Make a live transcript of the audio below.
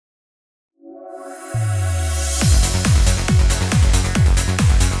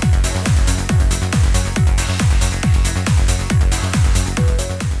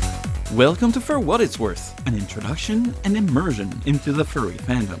Welcome to For What It's Worth, an introduction and immersion into the furry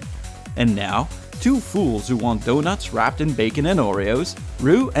fandom. And now, two fools who want donuts wrapped in bacon and Oreos,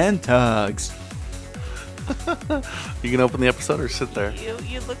 Rue and Tugs. You can open the episode or sit there.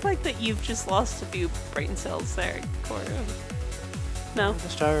 You look like that you've just lost a few brain cells there, Cora. No? I'm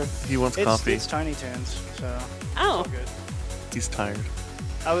just tired. He wants coffee. It's Tiny Toons, so it's Oh. all good. He's tired.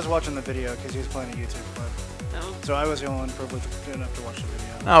 I was watching the video because he was playing a YouTube clip. No. So I was the only one privileged enough to watch the video.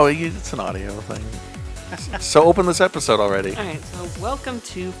 Oh, it's an audio thing. So open this episode already. Alright, so welcome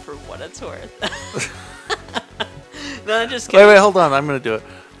to For What It's Worth. No, I'm just kidding. Wait, hold on. I'm going to do it.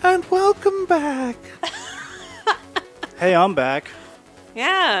 And welcome back. Hey, I'm back.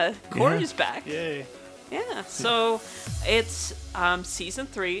 Yeah, Cora's back. Yay. Yeah, so it's season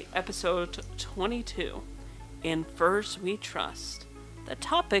 3, episode 22. In Furs We Trust. The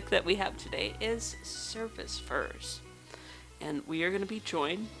topic that we have today is service furs. And we are going to be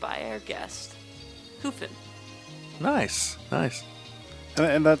joined by our guest, Hoofin. Nice.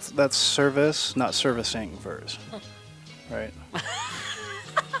 And that's service, not servicing furs. Right.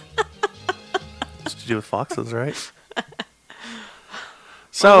 It's to do with foxes, right?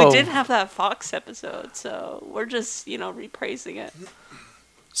 Well, we did have that Fox episode, so we're just, repraising it.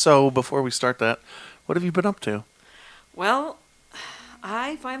 So before we start that, what have you been up to? Well,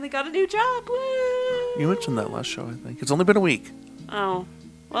 I finally got a new job. Woo! You mentioned that last show, I think. It's only been a week. Oh,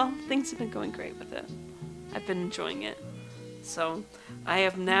 well, things have been going great with it. I've been enjoying it. So, I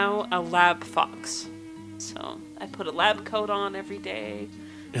have now a lab fox. So, I put a lab coat on every day.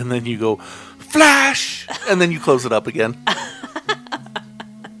 And then you go, flash! And then you close it up again.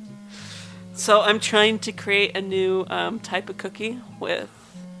 So, I'm trying to create a new type of cookie with,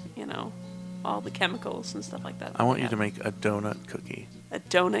 all the chemicals and stuff like that. I want you to make a donut cookie. A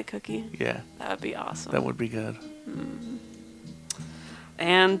donut cookie? Yeah. That would be awesome. That would be good.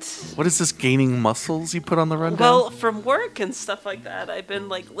 And What is this, gaining muscles you put on the rundown? well, from work and stuff like that, I've been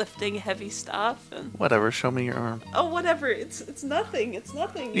lifting heavy stuff and Whatever, show me your arm. oh, whatever. It's nothing. It's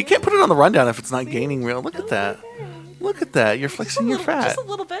nothing. You can't put it on the rundown if it's not gaining real. Look at that. Look at that. You're flexing your fat. Just a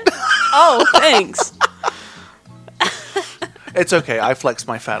little bit. Oh, thanks. It's okay. I flex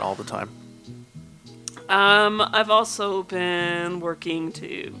my fat all the time. I've also been working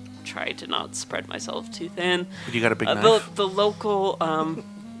to try to not spread myself too thin. But you got a big knife. The local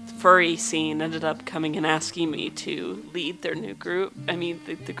furry scene ended up coming and asking me to lead their new group. I mean,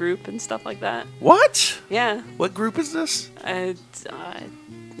 the group and stuff like that. What? Yeah. What group is this?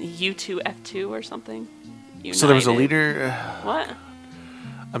 U2F2 or something. So there was a United. leader. What?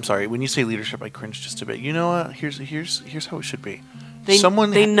 I'm sorry. When you say leadership, I cringe just a bit. You know what? Here's how it should be. They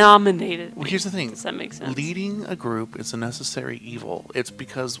nominated me. Well, here's the thing. Does that make sense? Leading a group is a necessary evil. It's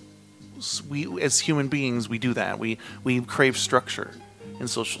because we, as human beings, we do that. We crave structure in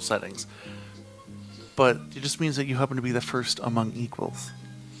social settings. But it just means that you happen to be the first among equals.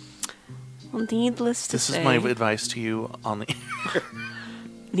 Well, needless to This say, is my advice to you on the air.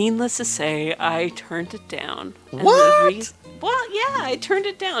 Needless to say, I turned it down. And What? Well, yeah, I turned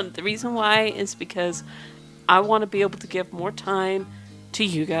it down. The reason why is because I want to be able to give more time to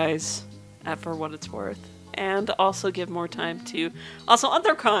you guys for what it's worth. And also give more time to also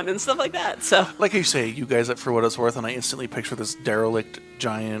OtherCon and stuff like that. So, Like you say, you guys, for what it's worth, and I instantly picture this derelict,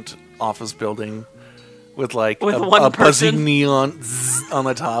 giant office building with With a one buzzing person. neon zzz on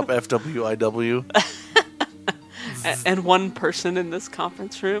the top, FWIW. and one person in this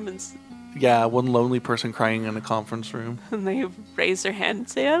conference room, and Yeah, one lonely person crying in a conference room. they raise their hand and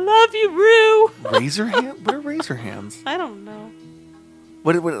say, "I love you, Rue." Razor hand? What are razor hands? I don't know.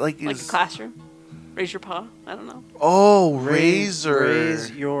 What is... Like a classroom. Raise your paw. I don't know. Oh, razor.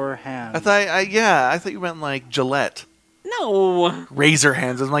 Raise your hand. I thought you meant like Gillette. No. Razor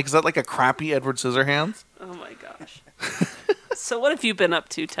hands. I'm like, is that like a crappy Edward Scissorhands? Oh my gosh. So what have you been up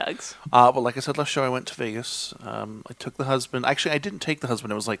to, Tugs? Well, like I said last show, I went to Vegas. I took the husband. Actually, I didn't take the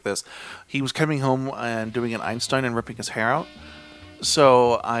husband. It was like this. He was coming home and doing an Einstein and ripping his hair out.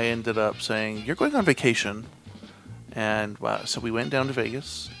 So I ended up saying, "You're going on vacation." And so we went down to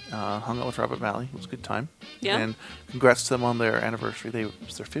Vegas, hung out with Rabbit Valley. It was a good time. Yeah. And congrats to them on their anniversary. It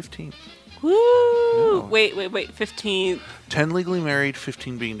was their 15th. Woo! No. Wait. 15. 10 legally married,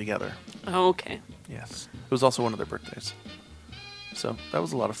 15 being together. Oh, okay. Yes. It was also one of their birthdays. So that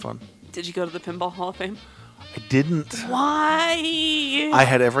was a lot of fun. Did you go to the Pinball Hall of Fame? I didn't. Why? I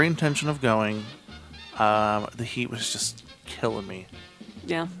had every intention of going. The heat was just killing me.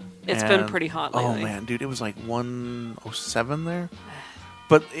 Yeah. It's been And- pretty hot Oh, lately. man, dude. It was like 107 there.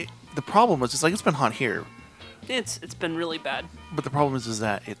 But the problem was, it's been hot here. It's been really bad. But the problem is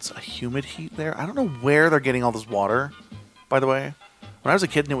that it's a humid heat there. I don't know where they're getting all this water, by the way. When I was a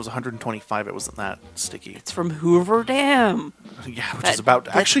kid and it was 125, it wasn't that sticky. It's from Hoover Dam. Yeah, which That- is about.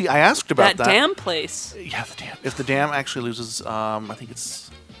 that- Actually, I asked about that. dam place. Yeah, the dam. If the dam actually loses, I think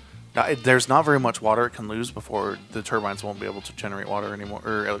it's. There's not very much water it can lose before the turbines won't be able to generate water anymore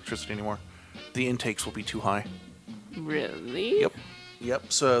or electricity anymore. The intakes will be too high. Really? Yep.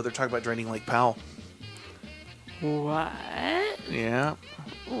 So they're talking about draining Lake Powell. What? Yeah.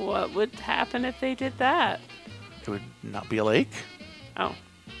 What would happen if they did that? It would not be a lake. Oh,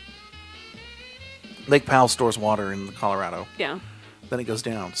 Lake Powell stores water in Colorado. yeah. Then it goes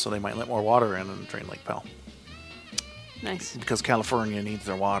down, so they might let more water in and drain Lake Powell Nice. because California needs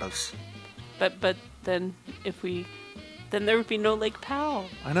their waters. But then then there would be no Lake Powell.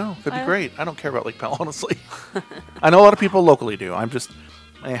 I know. That'd be I- great. I don't care about Lake Powell, honestly. I know a lot of people locally do. I'm just,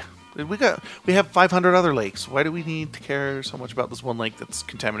 we have 500 other lakes. Why do we need to care so much about this one lake that's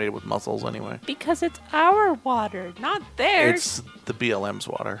contaminated with mussels anyway? Because it's our water, not theirs. It's the BLM's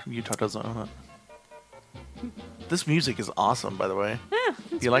water. Utah doesn't own it. This music is awesome, by the way. Yeah,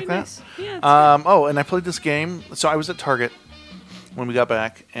 it's You like pretty that? nice. Yeah. It's Oh, and I played this game. So I was at Target when we got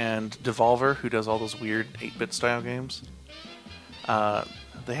back, and Devolver, who does all those weird 8-bit style games,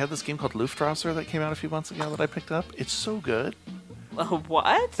 they had this game called Luftrausser that came out a few months ago that I picked up. It's so good.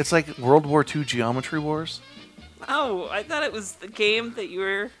 What? It's like World War II Geometry Wars. Oh, I thought it was the game that you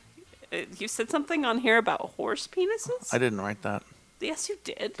were. You said something on here about horse penises? I didn't write that. Yes, you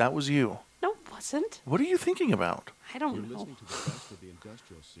did. That was you. No, it wasn't. What are you thinking about? I don't know.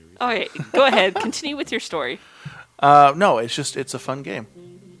 Okay, go ahead. Continue with your story. No, it's a fun game.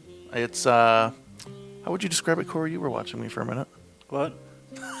 It's, how would you describe it, Corey? You were watching me for a minute. What?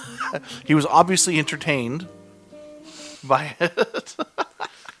 He was obviously entertained by it.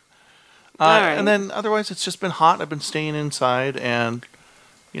 Alright. And then otherwise, it's just been hot. I've been staying inside and,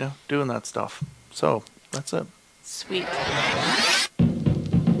 doing that stuff. So that's it. Sweet.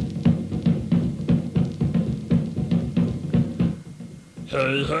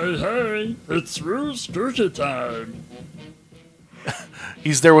 Hey, hey, hey, it's Rooster time.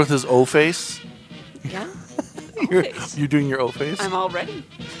 He's there with his O face. Yeah? You're, face. you're doing your O face. I'm all ready.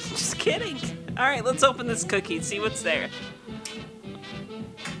 Just kidding. All right, let's open this cookie and see what's there.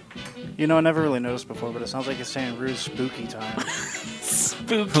 You know, I never really noticed before, but it sounds like it's saying Rue's spooky time.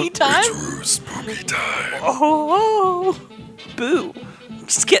 Spooky time? Spooky time. Oh, boo.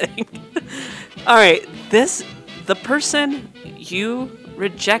 Just kidding. All right, the person you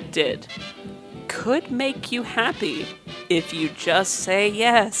rejected could make you happy if you just say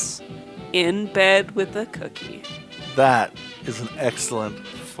yes in bed with a cookie. That is an excellent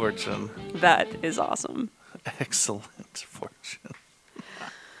fortune. That is awesome. Excellent fortune.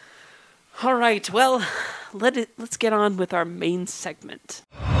 All right, well, let's get on with our main segment.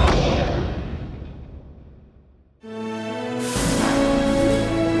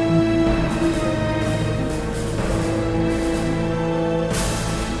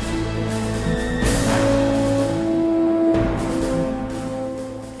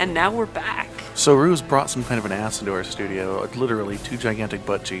 And now we're back. So Rue's brought some kind of an ass into our studio. Literally 2 gigantic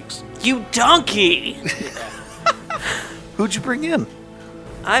butt cheeks. You donkey! Who'd you bring in?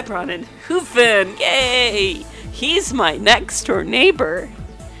 I brought in Hoofin. Yay! He's my next door neighbor.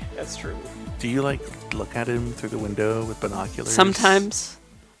 That's true. Do you look at him through the window with binoculars? Sometimes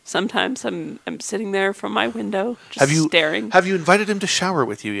I'm sitting there from my window, just staring. Have you invited him to shower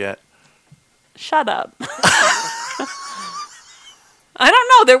with you yet? Shut up. I don't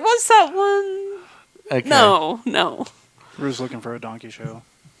know. There was that one. Okay. No. Rue's looking for a donkey show.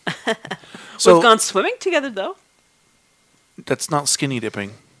 So We've gone swimming together, though. that's not skinny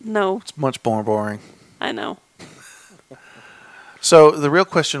dipping. No, It's much more boring. I know. So the real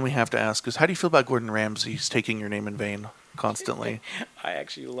question we have to ask is, how do you feel about Gordon Ramsay's taking your name in vain constantly? I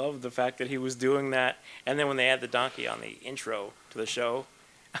actually love the fact that he was doing that. And then when they had the donkey on the intro to the show,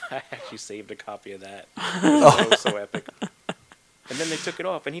 I actually saved a copy of that. It was so epic. And then they took it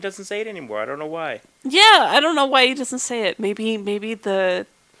off, and he doesn't say it anymore. I don't know why. Yeah, I don't know why he doesn't say it. Maybe the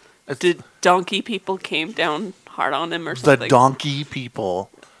donkey people came down hard on him or The something. donkey people.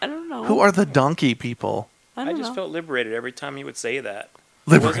 I don't know. Who are the donkey people? I I don't just know. felt liberated every time he would say that.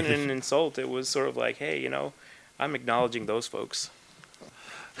 It wasn't Liberated. an insult. It was sort of like, hey, I'm acknowledging those folks.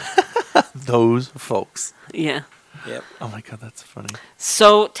 Those folks. Yeah. Yep. Oh my god, that's funny.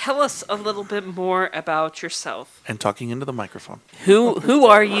 So tell us a little bit more about yourself. And talking into the microphone. Who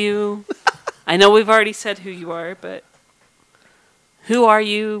are you? I know we've already said who you are, but who are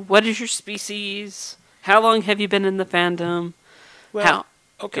you? What is your species? How long have you been in the fandom? Well,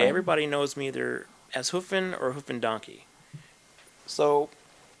 Go okay, ahead. everybody knows me either as Hoofin or Hoofin Donkey. So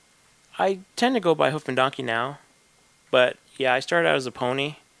I tend to go by Hoofin Donkey now, but Yeah, I started out as a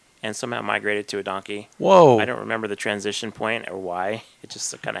pony and somehow migrated to a donkey. Whoa. I don't remember the transition point or why. It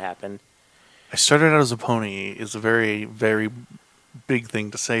just kind of happened. I started out as a pony is a very, very big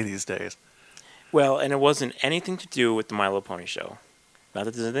thing to say these days. Well, and it wasn't anything to do with the My Little Pony show. Not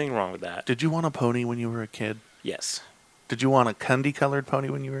that there's anything wrong with that. Did you want a pony when you were a kid? Yes. Did you want a candy-colored pony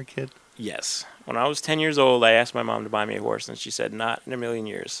when you were a kid? Yes. When I was 10 years old, I asked my mom to buy me a horse, and she said, not in a million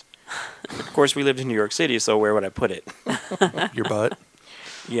years. Of course, we lived in New York City, so where would I put it? Your butt?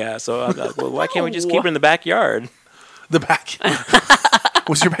 Yeah, so I thought, well, why can't we just keep it in the backyard? The back.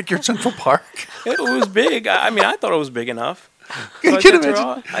 Was your backyard Central Park? It was big. I mean, I thought it was big enough. You So I can said to her,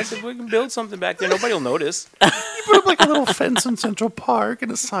 imagine. I said, we can build something back there. Nobody will notice. You put up like a little fence in Central Park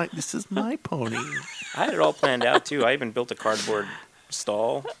and a sign, this is my pony. I had it all planned out, too. I even built a cardboard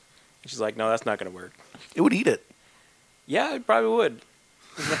stall. And she's like, no, that's not going to work. It would eat it. Yeah, it probably would.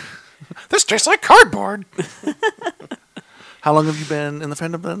 This tastes like cardboard. How long have you been in the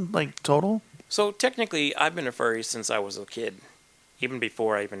fandom then? Like, total? So technically, I've been a furry since I was a kid, even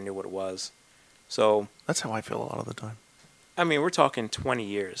before I even knew what it was. So, That's how I feel a lot of the time. I mean, we're talking 20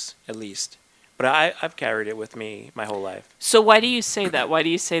 years at least. But I've carried it with me my whole life. So why do you say that? Why do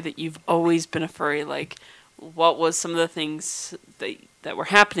you say that you've always been a furry? Like, what was some of the things that were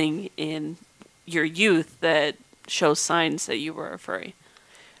happening in your youth that show signs that you were a furry?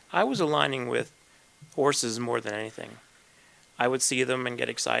 I was aligning with horses more than anything. I would see them and get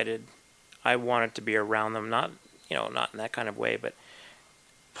excited. I wanted to be around them, not in that kind of way, but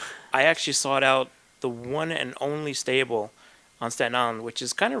I actually sought out the one and only stable on Staten Island, which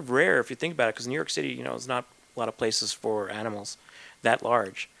is kind of rare if you think about it, because New York City, there's not a lot of places for animals that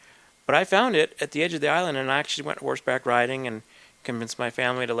large. But I found it at the edge of the island, and I actually went horseback riding and convinced my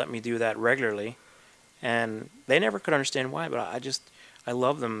family to let me do that regularly. And they never could understand why, but I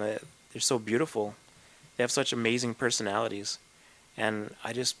love them. They're so beautiful. They have such amazing personalities. And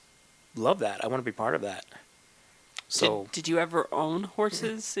I just love that. I want to be part of that. So Did you ever own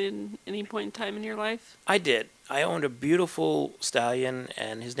horses in any point in time in your life? I did. I owned a beautiful stallion,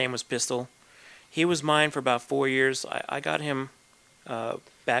 and his name was Pistol. He was mine for about 4 years. I got him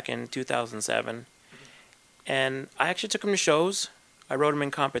back in 2007. And I actually took him to shows. I rode him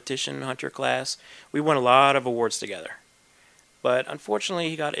in competition, hunter class. We won a lot of awards together. But unfortunately,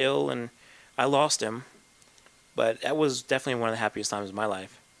 he got ill, and I lost him. But that was definitely one of the happiest times of my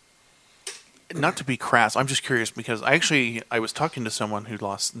life. Not to be crass, I'm just curious because I was talking to someone who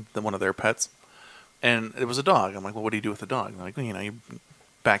lost one of their pets, and it was a dog. I'm like, well, what do you do with a dog? They're like, you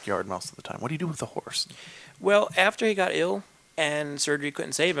backyard most of the time. What do you do with a horse? Well, after he got ill and surgery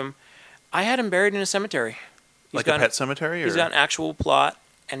couldn't save him, I had him buried in a cemetery. Like a pet cemetery? Or? He's got an actual plot,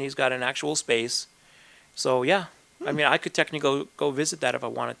 and he's got an actual space. So, yeah. I mean, I could technically go visit that if I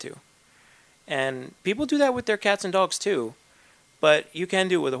wanted to. And people do that with their cats and dogs, too. But you can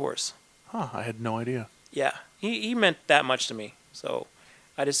do it with a horse. Huh, I had no idea. Yeah. He meant that much to me. So,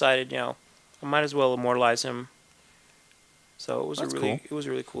 I decided, I might as well immortalize him. So, it was a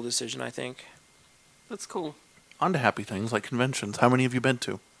really cool decision, I think. That's cool. On to happy things like conventions. How many have you been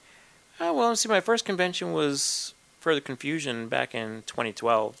to? Well, see, my first convention was Further Confusion back in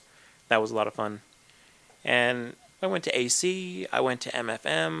 2012. That was a lot of fun. And I went to AC, I went to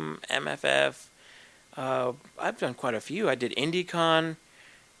MFM, MFF. I've done quite a few. I did IndieCon.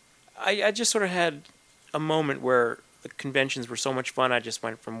 I just sort of had a moment where the conventions were so much fun, I just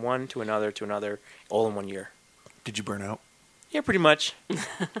went from one to another, all in 1 year. Did you burn out? Yeah, pretty much.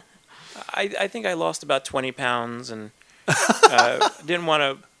 I think I lost about 20 pounds and didn't want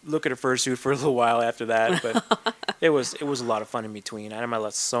to look at a fursuit for a little while after that, but it was a lot of fun in between. I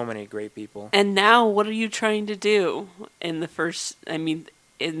met so many great people. And now, what are you trying to do in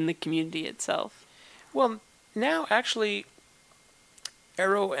the community itself? Well, now actually,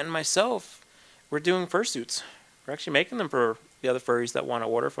 Arrow and myself, we're doing fursuits. We're actually making them for the other furries that want to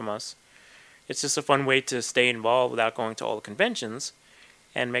order from us. It's just a fun way to stay involved without going to all the conventions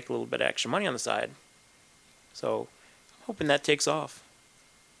and make a little bit of extra money on the side. So, I'm hoping that takes off.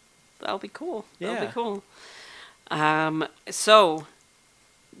 That'll be cool. Yeah. That'll be cool. So,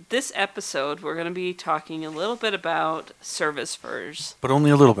 this episode, we're going to be talking a little bit about service furs. But only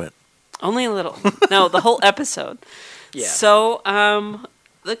a little bit. Only a little. No, the whole episode. Yeah. So,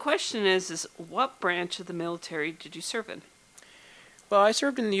 the question is what branch of the military did you serve in? Well, I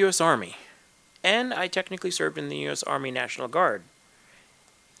served in the U.S. Army. And I technically served in the U.S. Army National Guard.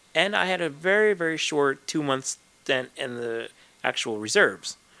 And I had a very, very short 2-month stint in the actual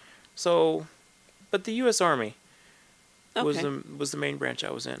reserves. So, but the U.S. Army was the main branch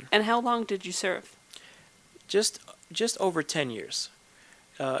I was in. And how long did you serve? Just over 10 years.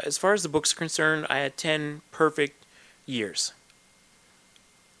 As far as the books are concerned, I had 10 perfect years.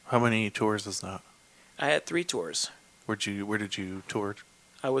 How many tours is that? I had 3 tours. Where did you tour?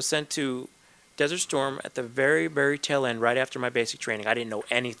 I was sent to Desert Storm at the very, very tail end, right after my basic training. I didn't know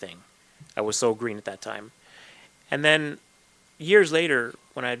anything. I was so green at that time. And then years later,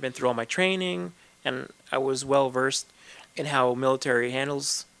 when I had been through all my training and I was well versed in how military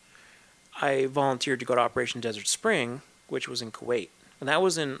handles, I volunteered to go to Operation Desert Spring, which was in Kuwait. And that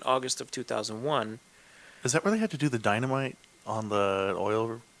was in August of 2001. Is that where they had to do the dynamite on the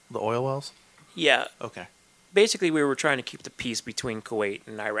oil wells? Yeah. Okay. Basically, we were trying to keep the peace between Kuwait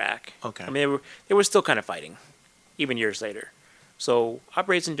and Iraq. Okay. I mean, they were still kind of fighting, even years later. So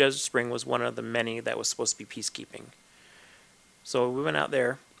Operation Desert Spring was one of the many that was supposed to be peacekeeping. So we went out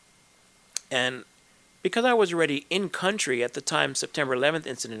there, and because I was already in country at the time September 11th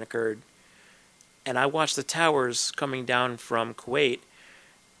incident occurred, and I watched the towers coming down from Kuwait,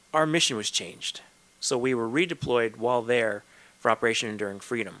 our mission was changed. So we were redeployed while there for Operation Enduring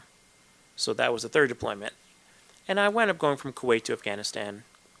Freedom. So that was the 3rd deployment. And I wound up going from Kuwait to Afghanistan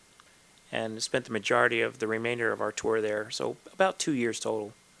and spent the majority of the remainder of our tour there. So about 2 years total.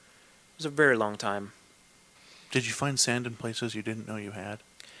 It was a very long time. Did you find sand in places you didn't know you had?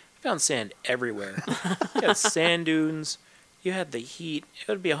 I found sand everywhere. You had sand dunes. You had the heat. It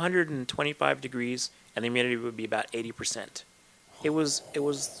would be 125 degrees, and the humidity would be about 80%. It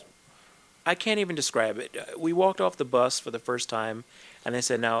was. I can't even describe it. We walked off the bus for the first time, and they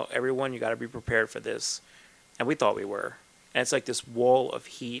said, "Now, everyone, you got to be prepared for this." And we thought we were. And it's like this wall of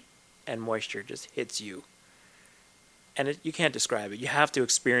heat and moisture just hits you. And you can't describe it. You have to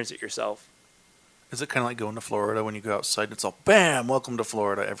experience it yourself. Is it kind of like going to Florida when you go outside and it's all, bam, welcome to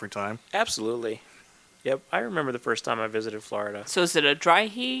Florida every time? Absolutely. Yep. I remember the first time I visited Florida. So is it a dry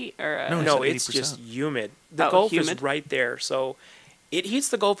heat or a... No, it's it's 80%. just humid. The Oh, Gulf humid? is right there. So it heats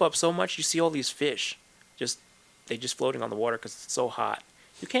the Gulf up so much you see all these fish. They just floating on the water because it's so hot.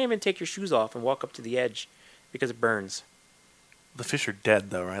 You can't even take your shoes off and walk up to the edge because it burns. The fish are dead,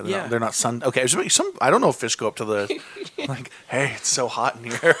 though, right? Yeah. They're not sun. Okay, I don't know if fish go up to the, like, hey, it's so hot in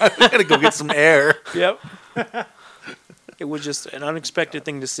here. I gotta go get some air. Yep. It was just an unexpected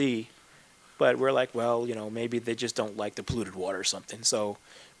thing to see. But we're like, well, maybe they just don't like the polluted water or something. So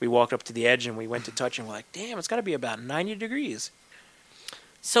we walked up to the edge and we went to touch and we're like, damn, it's got to be about 90 degrees.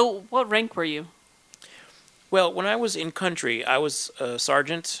 So what rank were you? Well, when I was in country, I was a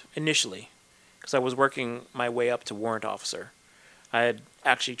sergeant initially because I was working my way up to warrant officer. I had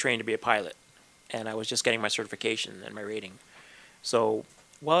actually trained to be a pilot, and I was just getting my certification and my rating. So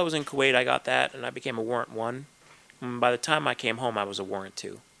while I was in Kuwait, I got that, and I became a Warrant 1. And by the time I came home, I was a Warrant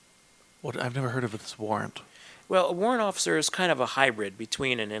 2. What? I've never heard of this warrant. Well, a warrant officer is kind of a hybrid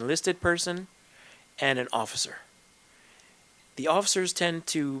between an enlisted person and an officer. The officers tend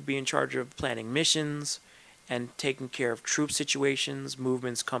to be in charge of planning missions and taking care of troop situations,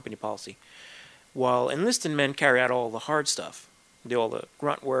 movements, company policy, while enlisted men carry out all the hard stuff. They do all the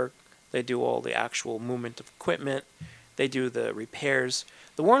grunt work, they do all the actual movement of equipment, they do the repairs.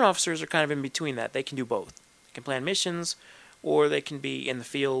 The warrant officers are kind of in between that. They can do both. They can plan missions, or they can be in the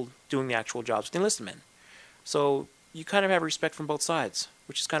field doing the actual jobs with the enlisted men. So you kind of have respect from both sides,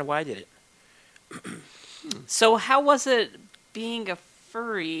 which is kind of why I did it. So how was it being a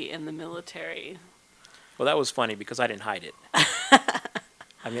furry in the military? Well, that was funny because I didn't hide it.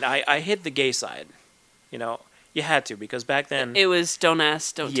 I mean, I hid the gay side. You had to because back then... It was don't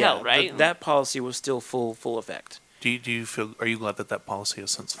ask, don't tell, right? That policy was still full effect. Do you feel? Are you glad that policy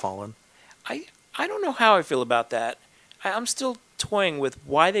has since fallen? I don't know how I feel about that. I'm still toying with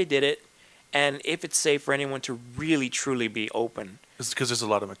why they did it and if it's safe for anyone to really, truly be open. It's because there's a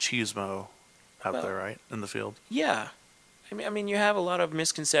lot of machismo out Well, there, right, in the field. Yeah. I mean, you have a lot of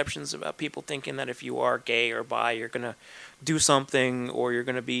misconceptions about people thinking that if you are gay or bi, you're going to do something or you're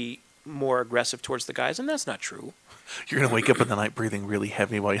going to be more aggressive towards the guys, and that's not true. You're gonna wake up in the night breathing really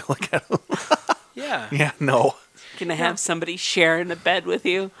heavy while you look at them. Yeah. Yeah, no. Gonna have somebody sharing a bed with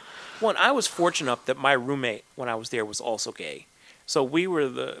you? One, I was fortunate enough that my roommate, when I was there, was also gay. So we were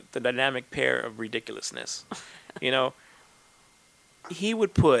the dynamic pair of ridiculousness. He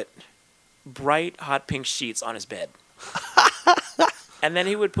would put bright hot pink sheets on his bed. And then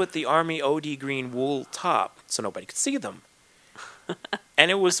he would put the Army OD green wool top so nobody could see them. And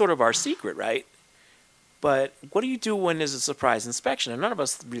it was sort of our secret, right? But what do you do when there's a surprise inspection? And none of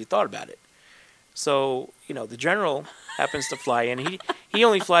us really thought about it. So, the general happens to fly in. He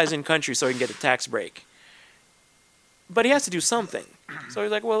only flies in country so he can get a tax break. But he has to do something. So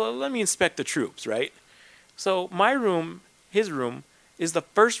he's like, well, let me inspect the troops, right? So my room, his room, is the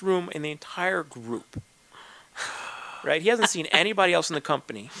first room in the entire group. Right? He hasn't seen anybody else in the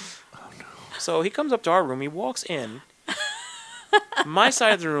company. Oh, no. So he comes up to our room. He walks in. My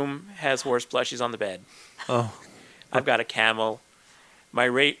side of the room has horse plushies on the bed. Oh, I've got a camel.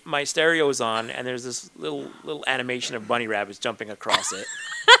 My stereo is on, and there's this little animation of bunny rabbits jumping across it,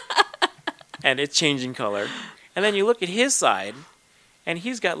 and it's changing color. And then you look at his side, and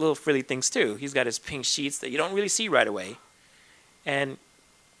he's got little frilly things too. He's got his pink sheets that you don't really see right away, and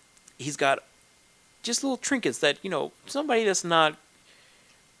he's got just little trinkets that somebody that's not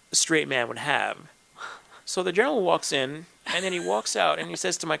a straight man would have. So the general walks in, and then he walks out, and he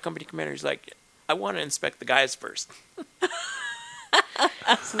says to my company commander, he's like, "I want to inspect the guys first."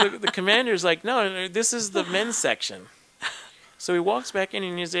 So the commander's like, no, this is the men's section. So he walks back in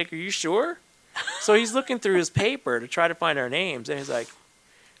and he's like, "Are you sure?" So he's looking through his paper to try to find our names, and he's like,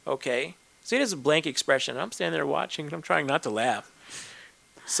 "Okay." So he has a blank expression. I'm standing there watching, and I'm trying not to laugh.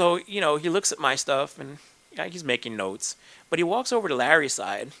 So, he looks at my stuff, and he's making notes. But he walks over to Larry's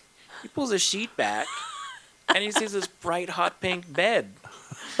side. He pulls his sheet back, and he sees this bright, hot pink bed.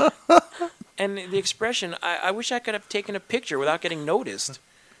 And the expression, I wish I could have taken a picture without getting noticed.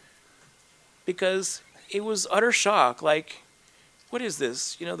 Because it was utter shock. Like, what is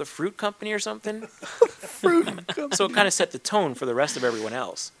this? The fruit company or something? fruit company. So it kind of set the tone for the rest of everyone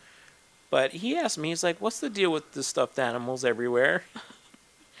else. But he asked me, he's like, "What's the deal with the stuffed animals everywhere?"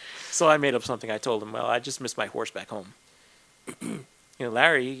 So I made up something. I told him, "Well, I just missed my horse back home."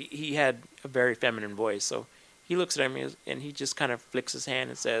 Larry, he had a very feminine voice, so he looks at me and he just kind of flicks his hand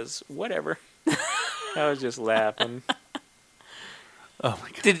and says, "Whatever." I was just laughing. Oh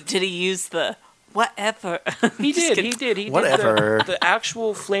my god! Did he use the whatever? He did. He did. Whatever. The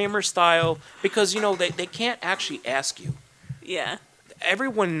actual flamer style, because they can't actually ask you. Yeah.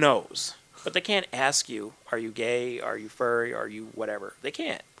 Everyone knows, but they can't ask you, "Are you gay? Are you furry? Are you whatever?" They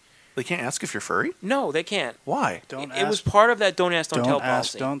can't. They can't ask if you're furry? No, they can't. Why? It was part of that don't ask, don't tell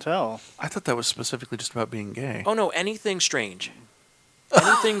policy. Don't tell. I thought that was specifically just about being gay. Oh no, anything strange.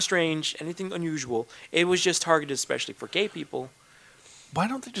 Anything strange, anything unusual. It was just targeted especially for gay people. Why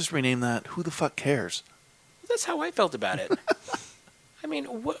don't they just rename that Who the Fuck Cares? That's how I felt about it. I mean,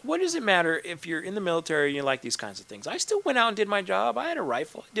 what does it matter if you're in the military and you like these kinds of things? I still went out and did my job. I had a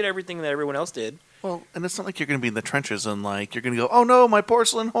rifle. I did everything that everyone else did. Well, and it's not like you're going to be in the trenches and you're going to go, "Oh no, my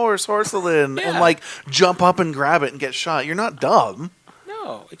porcelain horse, Horselin," Yeah. and jump up and grab it and get shot. You're not dumb.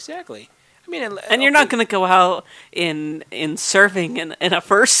 No, exactly. I mean, And you're not going to go out in serving in a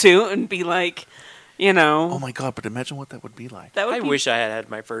fursuit and be like, Oh my god! But imagine what that would be like. that would I be, wish I had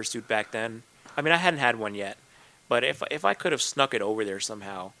my fursuit back then. I mean, I hadn't had one yet, but if I could have snuck it over there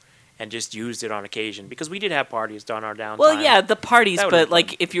somehow and just used it on occasion, because we did have parties during our downtime. Well, yeah, the parties, That would've but been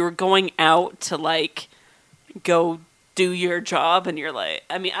fun. if you were going out to go do your job and you're like,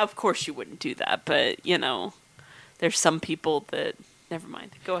 I mean, of course you wouldn't do that, but there's some people that never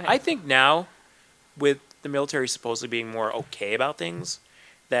mind. Go ahead. I think now, with the military supposedly being more okay about things,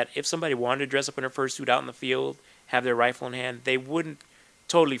 that if somebody wanted to dress up in a fursuit out in the field, have their rifle in hand, they wouldn't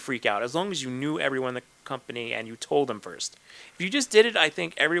totally freak out, as long as you knew everyone in the company and you told them first. If you just did it, I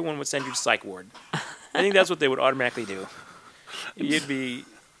think everyone would send you to psych ward. I think that's what they would automatically do. You'd be,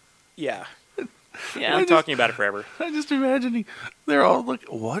 yeah. yeah. I'm talking about it forever. I'm just imagining they're all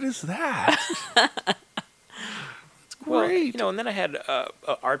looking. What is that? It's great. Well, and then I had a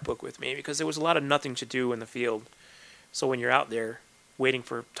art book with me because there was a lot of nothing to do in the field. So when you're out there waiting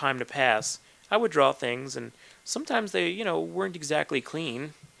for time to pass, I would draw things, and sometimes they, weren't exactly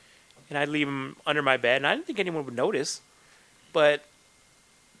clean, and I'd leave them under my bed, and I didn't think anyone would notice. But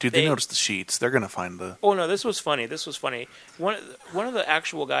Dude, they noticed the sheets. They're gonna find the. oh no, this was funny. One of the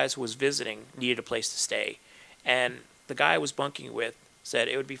actual guys who was visiting needed a place to stay, and the guy I was bunking with said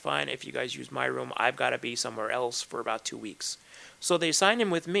it would be fine if you guys use my room. I've got to be somewhere else for about 2 weeks. So they assigned him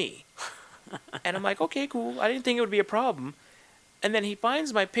with me, and I'm like, okay, cool. I didn't think it would be a problem. And then he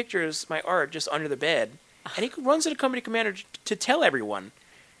finds my pictures, my art, just under the bed, and he runs to the company commander to tell everyone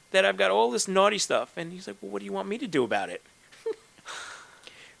that I've got all this naughty stuff. And he's like, well, what do you want me to do about it?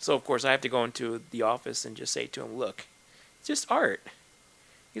 So, of course, I have to go into the office and just say to him, look, it's just art.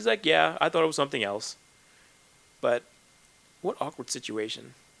 He's like, yeah, I thought it was something else. But what awkward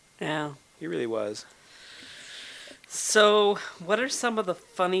situation. Yeah. He really was. So, what are some of the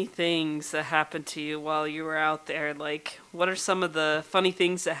funny things that happened to you while you were out there? What are some of the funny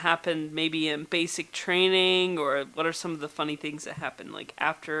things that happened maybe in basic training, or what are some of the funny things that happened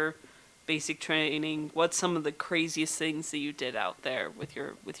after basic training? What's some of the craziest things that you did out there with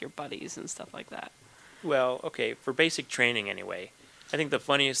your buddies and stuff like that? Well, okay, for basic training anyway, I think the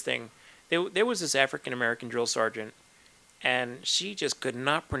funniest thing, there was this African-American drill sergeant, and she just could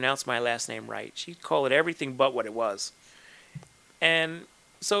not pronounce my last name right. She'd call it everything but what it was. And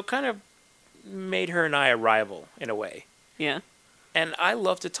so it kind of made her and I a rival, in a way. Yeah. And I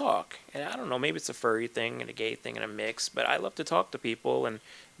love to talk. And I don't know, maybe it's a furry thing and a gay thing and a mix, but I love to talk to people and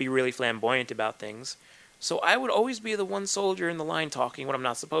be really flamboyant about things. So I would always be the one soldier in the line talking when I'm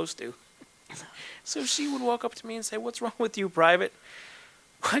not supposed to. So she would walk up to me and say, "What's wrong with you, Private?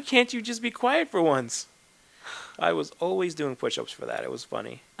 Why can't you just be quiet for once?" I was always doing push-ups for that. It was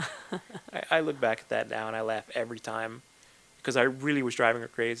funny. I look back at that now and I laugh every time because I really was driving her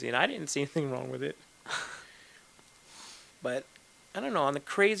crazy and I didn't see anything wrong with it. But I don't know, on the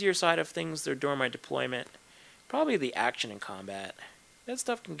crazier side of things there during my deployment, probably the action in combat. That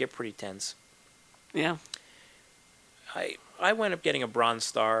stuff can get pretty tense. Yeah. I wound up getting a Bronze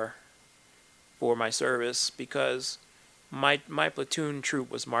Star for my service because my platoon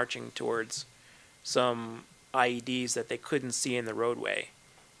troop was marching towards some IEDs that they couldn't see in the roadway.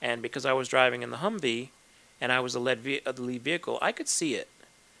 And because I was driving in the Humvee and I was the lead vehicle, I could see it.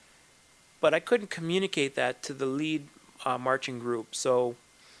 But I couldn't communicate that to the lead marching group. So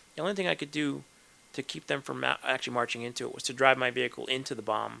the only thing I could do to keep them from actually marching into it was to drive my vehicle into the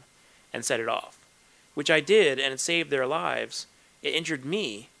bomb and set it off, which I did, and it saved their lives. It injured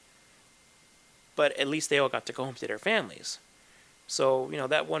me, but at least they all got to go home to their families. So,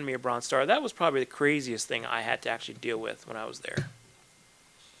 that won me a Bronze Star. That was probably the craziest thing I had to actually deal with when I was there.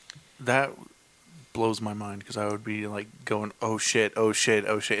 That blows my mind because I would be like going, "Oh shit, oh shit,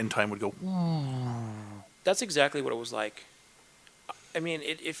 oh shit," and time would go. That's exactly what it was like. I mean,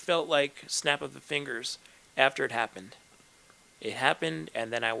 it felt like snap of the fingers after it happened. It happened,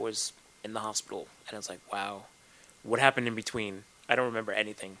 and then I was in the hospital, and it's like, wow, what happened in between? I don't remember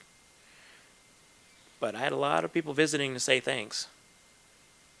anything. But I had a lot of people visiting to say thanks.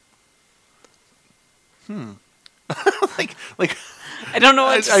 like I don't know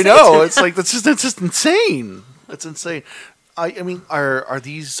what to I say know to it's like that's just insane. That's insane. I mean, are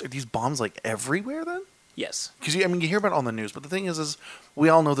these bombs like everywhere then? Yes. Because you hear about it on the news, but the thing is we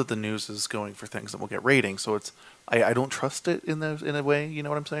all know that the news is going for things that will get ratings. So it's I don't trust it in a way. You know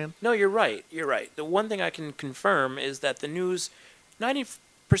what I'm saying? No, you're right. You're right. The one thing I can confirm is that the news, 90%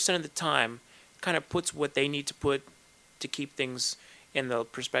 of the time, kind of puts what they need to put to keep things in the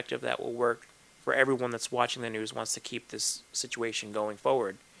perspective that will work for everyone that's watching the news wants to keep this situation going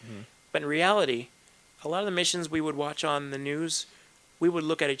forward. Mm-hmm. But in reality, a lot of the missions we would watch on the news, we would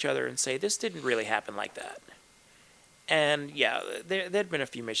look at each other and say, this didn't really happen like that. And yeah, there'd been a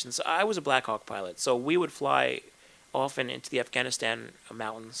few missions. I was a Black Hawk pilot, so we would fly often into the Afghanistan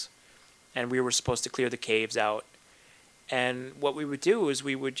mountains, and we were supposed to clear the caves out. And what we would do is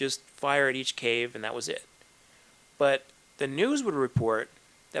we would just fire at each cave, and that was it. But the news would report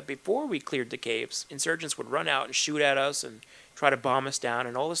that before we cleared the caves, insurgents would run out and shoot at us and try to bomb us down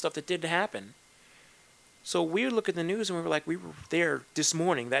and all the stuff that didn't happen. So we would look at the news and we were like, we were there this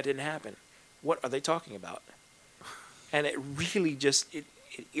morning, that didn't happen. What are they talking about? And it really just, it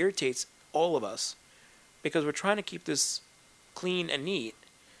irritates all of us because we're trying to keep this clean and neat.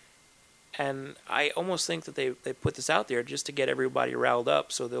 And I almost think that they put this out there just to get everybody riled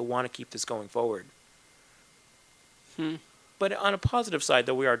up so they'll want to keep this going forward. But on a positive side,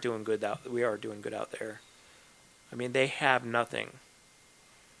 though, we are doing good out there. I mean, they have nothing.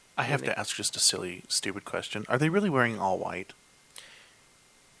 I have to ask just a silly, stupid question. Are they really wearing all white?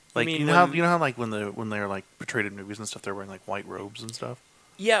 Like, you know how like when they're like portrayed in movies and stuff, they're wearing like white robes and stuff?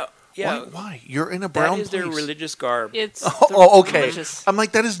 Yeah. Why? You're in a brown place. That is their religious garb. It's okay. religious. I'm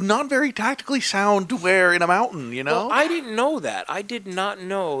like, that is not very tactically sound to wear in a mountain, you know? Well, I didn't know that. I did not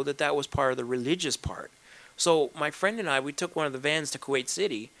know that was part of the religious part. So my friend and I, we took one of the vans to Kuwait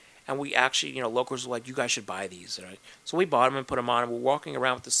City, and we actually, locals were like, you guys should buy these. Right? So we bought them and put them on, and we're walking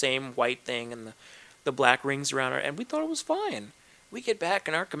around with the same white thing and the black rings around her, and we thought it was fine. We get back,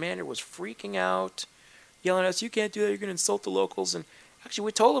 and our commander was freaking out, yelling at us, you can't do that, you're going to insult the locals. And actually,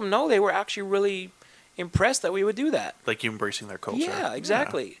 we told them no, they were actually really impressed that we would do that. Like you embracing their culture. Yeah,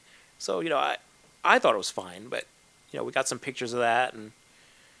 exactly. Yeah. So, I thought it was fine, but, we got some pictures of that, and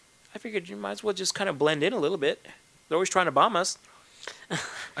I figured you might as well just kind of blend in a little bit. They're always trying to bomb us.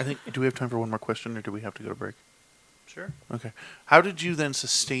 I think, do we have time for one more question, or do we have to go to break? Sure. Okay. How did you then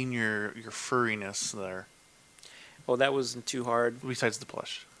sustain your furriness there? Well, that wasn't too hard. Besides the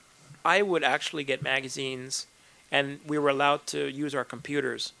plush. I would actually get magazines, and we were allowed to use our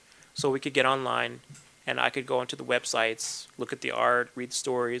computers, so we could get online, and I could go onto the websites, look at the art, read the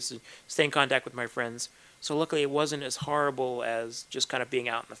stories, and stay in contact with my friends. So luckily it wasn't as horrible as just kind of being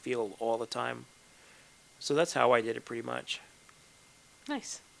out in the field all the time. So that's how I did it pretty much.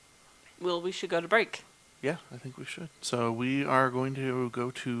 Nice. Well, we should go to break. Yeah, I think we should. So we are going to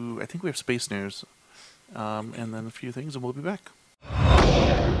go to, I think we have space news, and then a few things, and we'll be back.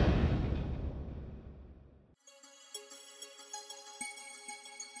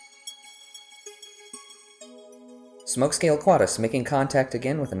 Smokescale Aquatis making contact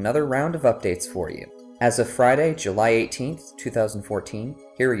again with another round of updates for you. As of Friday, July 18th, 2014,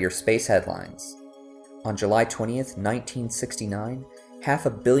 here are your space headlines. On July 20th, 1969,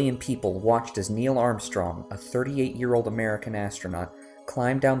 500 million people watched as Neil Armstrong, a 38-year-old American astronaut,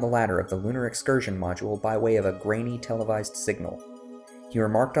 climbed down the ladder of the Lunar Excursion Module by way of a grainy televised signal. He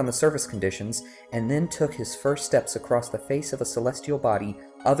remarked on the surface conditions and then took his first steps across the face of a celestial body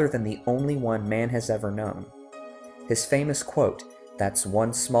other than the only one man has ever known. His famous quote, "That's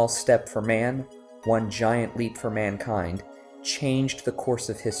one small step for man, one giant leap for mankind," changed the course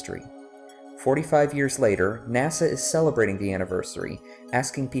of history. 45 years later, NASA is celebrating the anniversary,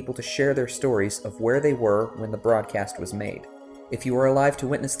 asking people to share their stories of where they were when the broadcast was made. If you were alive to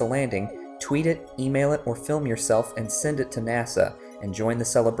witness the landing, tweet it, email it, or film yourself and send it to NASA and join the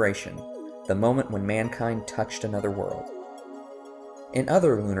celebration, the moment when mankind touched another world. In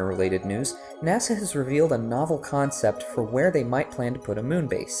other lunar-related news, NASA has revealed a novel concept for where they might plan to put a moon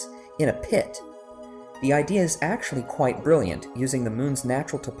base, in a pit. The idea is actually quite brilliant, using the moon's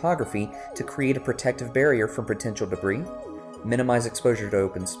natural topography to create a protective barrier from potential debris, minimize exposure to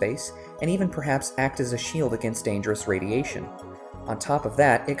open space, and even perhaps act as a shield against dangerous radiation. On top of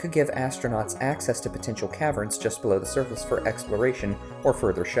that, it could give astronauts access to potential caverns just below the surface for exploration or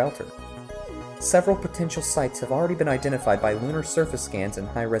further shelter. Several potential sites have already been identified by lunar surface scans and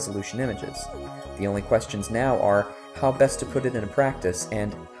high-resolution images. The only questions now are how best to put it into practice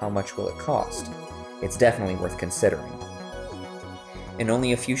and how much will it cost. It's definitely worth considering. In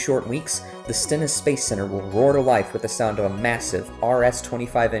only a few short weeks, the Stennis Space Center will roar to life with the sound of a massive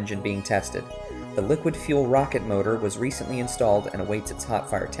RS-25 engine being tested. The liquid fuel rocket motor was recently installed and awaits its hot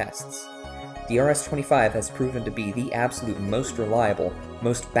fire tests. The RS-25 has proven to be the absolute most reliable,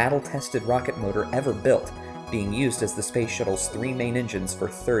 most battle-tested rocket motor ever built, being used as the Space Shuttle's 3 main engines for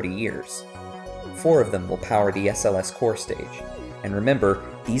 30 years. 4 of them will power the SLS core stage. And remember,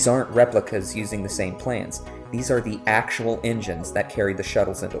 these aren't replicas using the same plans. These are the actual engines that carried the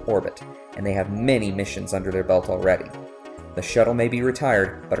shuttles into orbit, and they have many missions under their belt already. The shuttle may be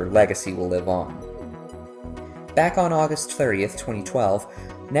retired, but her legacy will live on. Back on August 30th, 2012,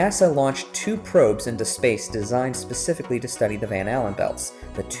 NASA launched 2 probes into space designed specifically to study the Van Allen belts,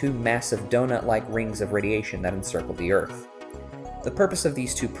 the 2 massive donut-like rings of radiation that encircle the Earth. The purpose of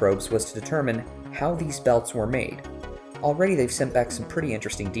these 2 probes was to determine how these belts were made. Already they've sent back some pretty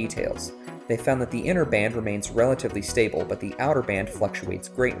interesting details. They found that the inner band remains relatively stable, but the outer band fluctuates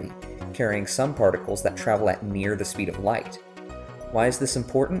greatly, carrying some particles that travel at near the speed of light. Why is this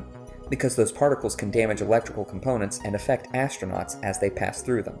important? Because those particles can damage electrical components and affect astronauts as they pass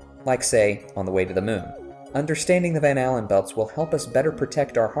through them, like, say, on the way to the moon. Understanding the Van Allen belts will help us better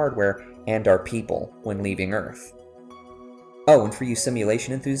protect our hardware and our people when leaving Earth. Oh, and for you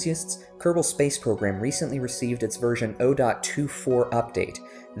simulation enthusiasts, Kerbal Space Program recently received its version 0.24 update.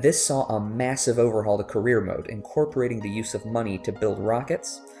 This saw a massive overhaul to career mode, incorporating the use of money to build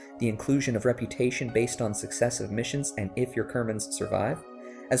rockets, the inclusion of reputation based on successive missions and if your Kermans survive,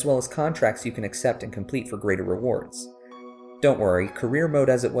 as well as contracts you can accept and complete for greater rewards. Don't worry, career mode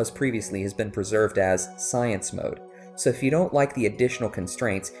as it was previously has been preserved as science mode, so if you don't like the additional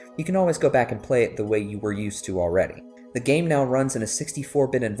constraints, you can always go back and play it the way you were used to already. The game now runs in a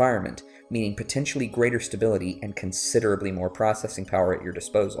 64-bit environment, meaning potentially greater stability and considerably more processing power at your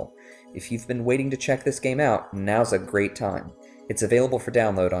disposal. If you've been waiting to check this game out, now's a great time. It's available for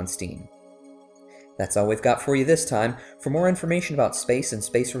download on Steam. That's all we've got for you this time. For more information about space and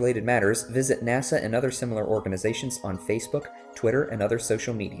space-related matters, visit NASA and other similar organizations on Facebook, Twitter, and other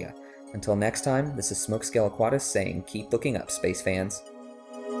social media. Until next time, this is Smokescale Aquatis saying keep looking up, space fans.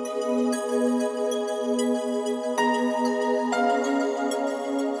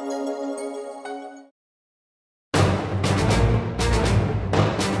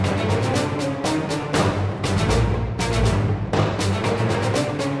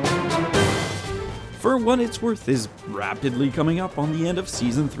 For What It's Worth is rapidly coming up on the end of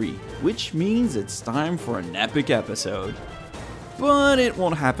Season 3, which means it's time for an epic episode. But it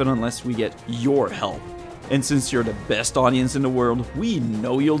won't happen unless we get your help. And since you're the best audience in the world, we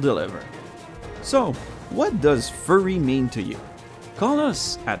know you'll deliver. So, what does furry mean to you? Call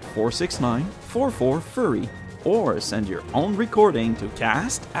us at 469-44-FURRY or send your own recording to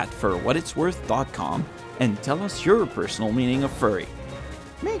cast@forwhatitsworth.com and tell us your personal meaning of furry.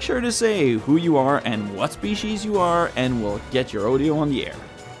 Make sure to say who you are and what species you are, and we'll get your audio on the air.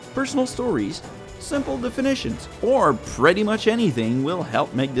 Personal stories, simple definitions, or pretty much anything will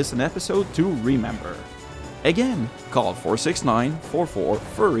help make this an episode to remember. Again, call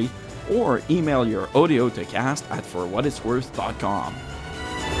 469-44-FURRY or email your audio to cast@forwhatitsworth.com.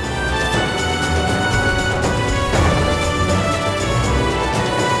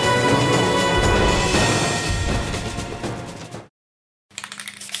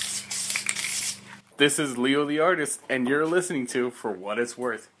 This is Leo the Artist, and you're listening to For What It's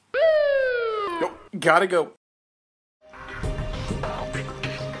Worth. Go, gotta go.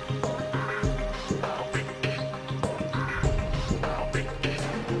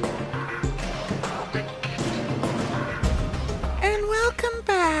 And welcome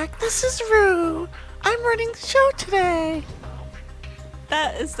back. This is Rue. I'm running the show today.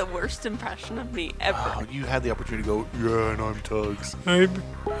 That is the worst impression of me ever. Wow, you had the opportunity to go, yeah, and I'm Tugs.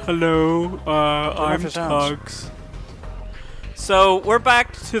 Hello, I'm for sounds. Tugs. So we're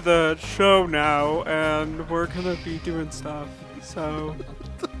back to the show now, and we're gonna be doing stuff. So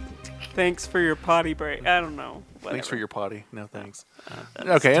thanks for your potty break. I don't know. Whatever. Thanks for your potty. No thanks. That's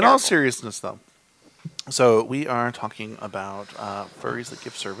Okay, in all terrible. seriousness, though. So we are talking about furries that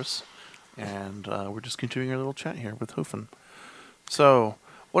give service, and we're just continuing our little chat here with Hoofen. So,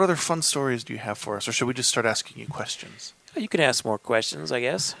 what other fun stories do you have for us, or should we just start asking you questions? You can ask more questions, I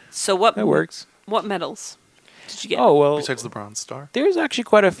guess. So what? That works. What medals did you get? Oh, well, Besides the Bronze Star? there's actually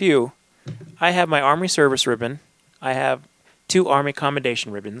quite a few. I have my Army Service Ribbon. I have 2 Army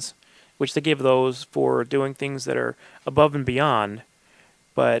Commendation Ribbons, which they give those for doing things that are above and beyond,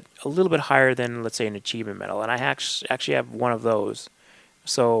 but a little bit higher than, let's say, an Achievement Medal. And I actually have one of those.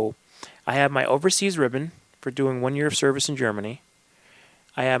 So I have my Overseas Ribbon for doing 1 year of service in Germany.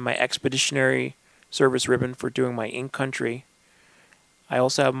 I have my Expeditionary Service Ribbon for doing my in-country. I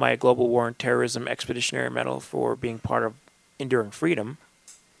also have my Global War and Terrorism Expeditionary Medal for being part of Enduring Freedom.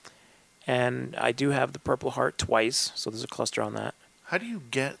 And I do have the Purple Heart twice, so there's a cluster on that. How do you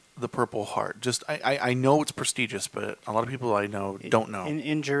get the Purple Heart? Just I know it's prestigious, but a lot of people I know don't know.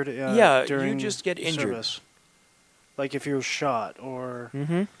 Injured. Yeah, you during just get injured. service. Like if you were shot or.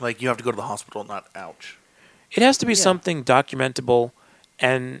 Like, you have to go to the hospital, not ouch. It has to be Yeah. something documentable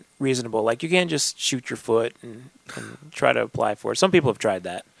and reasonable. Like, you can't just shoot your foot and try to apply for it. Some people have tried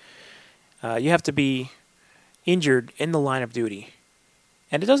that. You have to be injured in the line of duty.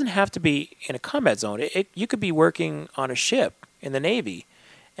 And it doesn't have to be in a combat zone. You could be working on a ship in the Navy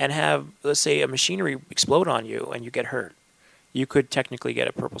and have, let's say, a machinery explode on you and you get hurt. You could technically get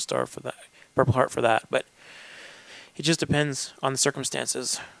a Purple Heart for that. But it just depends on the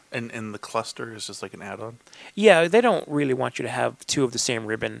circumstances. And the cluster is just like an add-on? Yeah, they don't really want you to have 2 of the same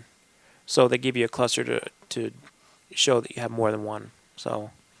ribbon, so they give you a cluster to show that you have more than one.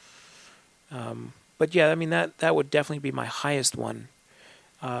 So, but yeah, I mean that would definitely be my highest one.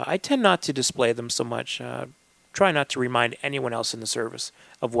 I tend not to display them so much. Try not to remind anyone else in the service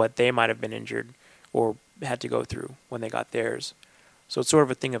of what they might have been injured or had to go through when they got theirs. So it's sort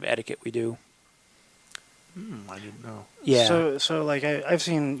of a thing of etiquette we do. I didn't know. Yeah. So like I've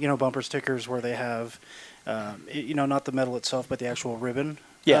seen bumper stickers where they have, not the medal itself but the actual ribbon.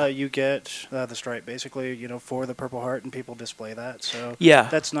 Yeah. You get the stripe basically for the Purple Heart, and people display that. So Yeah.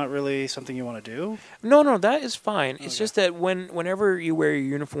 that's not really something you want to do. No, that is fine. It's Okay. just that whenever you wear your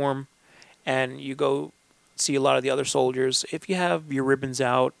uniform and you go see a lot of the other soldiers, if you have your ribbons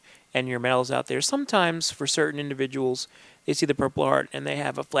out and your medals out there, sometimes for certain individuals, they see the Purple Heart and they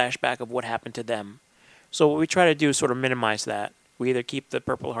have a flashback of what happened to them. So what we try to do is sort of minimize that. We either keep the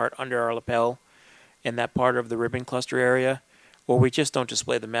Purple Heart under our lapel in that part of the ribbon cluster area, or we just don't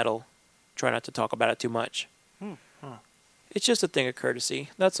display the medal. Try not to talk about it too much. It's just a thing of courtesy.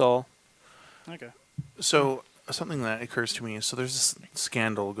 That's all. Okay. So, something that occurs to me is, so there's this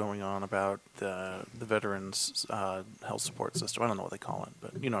scandal going on about the veterans' health support system. I don't know what they call it,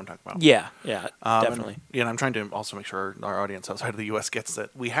 but you know what I'm talking about. Yeah, definitely. And I'm trying to also make sure our audience outside of the U.S. gets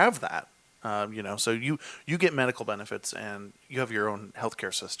that we have that. So you get medical benefits and you have your own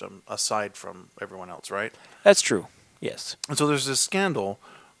healthcare system aside from everyone else, right? That's true. Yes. And so there's this scandal,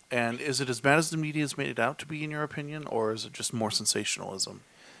 and is it as bad as the media has made it out to be, in your opinion, or is it just more sensationalism?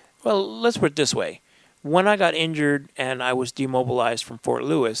 Well, let's put it this way. When I got injured and I was demobilized from Fort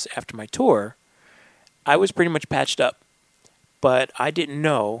Lewis after my tour, I was pretty much patched up. But I didn't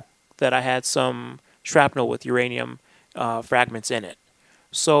know that I had some shrapnel with uranium fragments in it.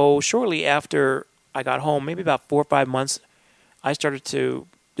 So shortly after I got home, maybe about 4 or 5 months, I started to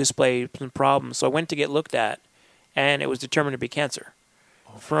display some problems. So I went to get looked at, and it was determined to be cancer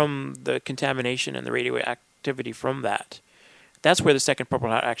from the contamination and the radioactivity from that. That's where the second Purple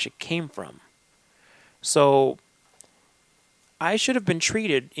Heart actually came from. So I should have been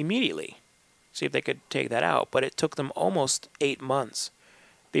treated immediately, see if they could take that out. But it took them almost 8 months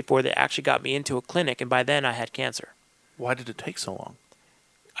before they actually got me into a clinic, and by then I had cancer. Why did it take so long?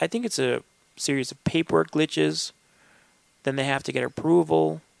 I think it's a series of paperwork glitches. Then they have to get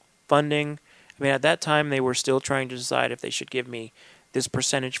approval, funding. I mean, at that time, they were still trying to decide if they should give me this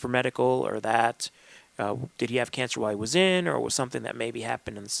percentage for medical or that. Did he have cancer while he was in, or was something that maybe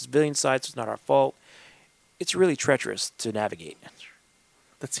happened on the civilian side, so it's not our fault? It's really treacherous to navigate.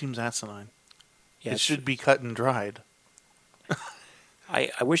 That seems asinine. Yeah, It should be cut and dried. I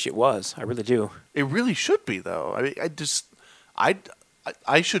wish it was. I really do. It really should be, though. I mean,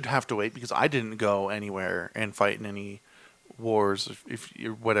 I should have to wait because I didn't go anywhere and fight in any wars, if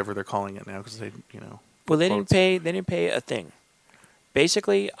you're whatever they're calling it now, because they, Well, they didn't quotes. pay. They didn't pay a thing.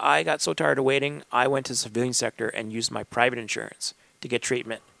 Basically, I got so tired of waiting, I went to the civilian sector and used my private insurance to get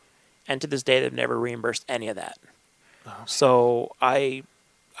treatment. And to this day, they've never reimbursed any of that. Oh. So I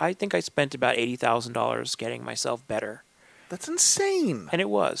think I spent about $80,000 getting myself better. That's insane. And it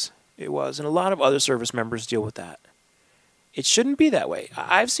was. And a lot of other service members deal with that. It shouldn't be that way.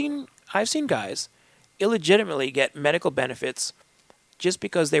 I've seen guys illegitimately get medical benefits just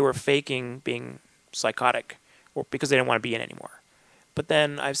because they were faking being psychotic or because they didn't want to be in anymore. But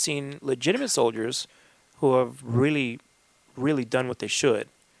then I've seen legitimate soldiers who have really, really done what they should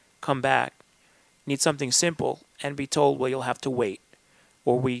come back, need something simple, and be told, well, you'll have to wait,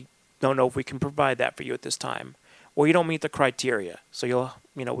 or we don't know if we can provide that for you at this time, or you don't meet the criteria, so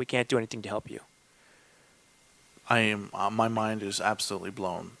we can't do anything to help you. I am. My mind is absolutely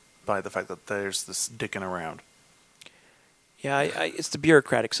blown by the fact that there's this dicking around. Yeah, it's the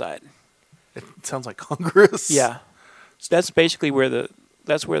bureaucratic side. It sounds like Congress. Yeah, so that's basically where the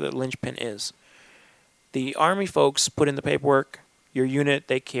linchpin is. The Army folks put in the paperwork. Your unit,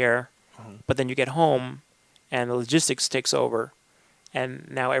 they care, but then you get home, and the logistics takes over,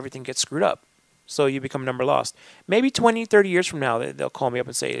 and now everything gets screwed up. So you become number lost. Maybe 20, 30 years from now, they'll call me up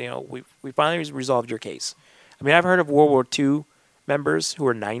and say, we finally resolved your case. I mean, I've heard of World War II members who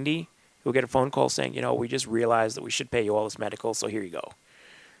are 90 who get a phone call saying, we just realized that we should pay you all this medical, so here you go.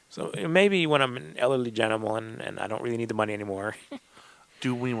 So maybe when I'm an elderly gentleman and I don't really need the money anymore.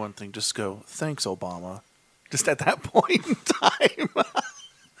 Do we one thing? Just go, thanks, Obama. Just at that point in time.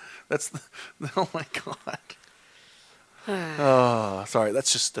 Oh my God. Oh, sorry.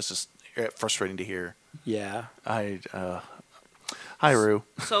 That's just frustrating to hear. Yeah. Hi, Rue.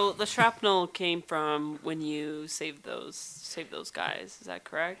 So the shrapnel came from when you saved those guys. Is that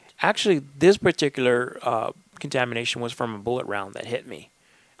correct? Actually, this particular contamination was from a bullet round that hit me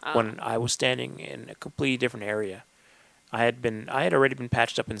when I was standing in a completely different area. I had already been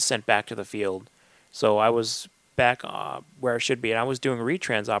patched up and sent back to the field, so I was back where I should be, and I was doing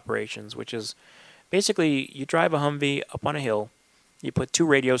retrans operations, which is basically you drive a Humvee up on a hill, you put two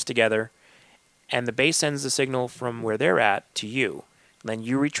radios together, and the base sends the signal from where they're at to you. And then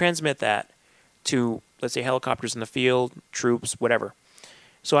you retransmit that to, let's say, helicopters in the field, troops, whatever.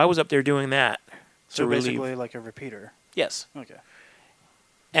 So I was up there doing that. So to basically relieve. like a repeater. Yes. Okay.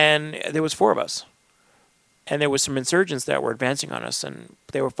 And there was 4 of us. And there was some insurgents that were advancing on us, and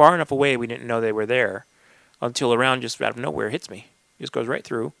they were far enough away we didn't know they were there until a round just out of nowhere hits me. It just goes right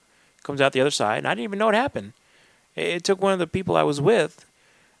through, comes out the other side, and I didn't even know what happened. It took one of the people I was with,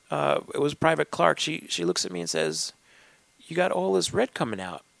 it was Private Clark, she looks at me and says, you got all this red coming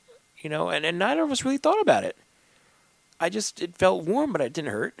out, and neither of us really thought about it. It felt warm, but it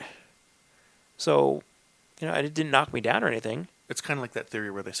didn't hurt. So, it didn't knock me down or anything. It's kind of like that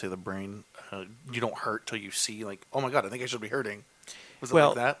theory where they say the brain, you don't hurt till you see, like, oh my God, I think I should be hurting. Was it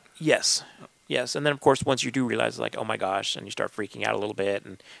like that? Yes. Yes. And then, of course, once you do realize, like, oh my gosh, and you start freaking out a little bit,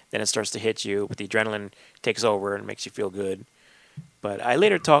 and then it starts to hit you, but the adrenaline takes over and makes you feel good. But I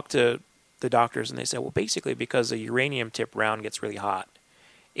later talked to the doctors, and they said, well, basically, because a uranium tip round gets really hot,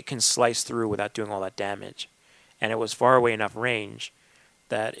 it can slice through without doing all that damage. And it was far away enough range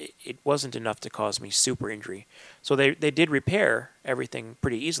that it wasn't enough to cause me super injury. So they did repair everything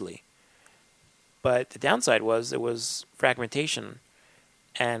pretty easily. But the downside was it was fragmentation,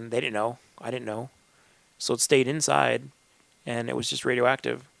 and they didn't know. I didn't know. So it stayed inside, and it was just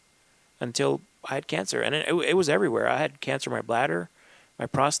radioactive until I had cancer. And it was everywhere. I had cancer in my bladder, my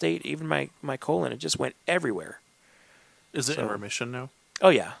prostate, even my colon. It just went everywhere. Is it in remission now? Oh,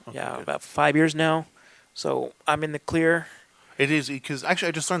 yeah. Okay, yeah, good. about 5 years now. So I'm in the clear. It is, because actually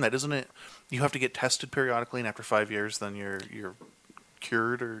I just learned that, isn't it? You have to get tested periodically, and after 5 years, then you're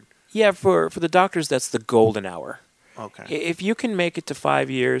cured, or... Yeah, for the doctors, that's the golden hour. Okay. If you can make it to 5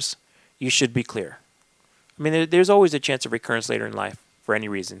 years, you should be clear. I mean, there's always a chance of recurrence later in life for any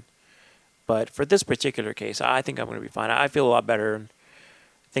reason. But for this particular case, I think I'm going to be fine. I feel a lot better, and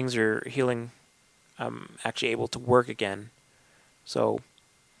things are healing. I'm actually able to work again. So...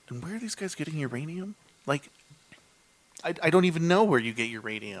 And where are these guys getting uranium? Like... I don't even know where you get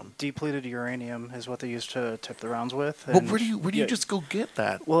uranium. Depleted uranium is what they use to tip the rounds with. But where do you just go get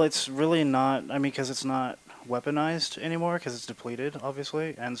that? Well, it's really not. I mean, because it's not weaponized anymore, because it's depleted,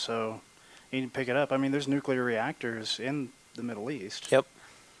 obviously, and so You can pick it up. I mean, there's nuclear reactors in the Middle East. Yep.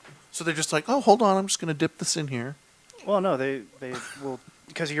 So they're just like, oh, hold on, I'm just going to dip this in here. Well, no, they will,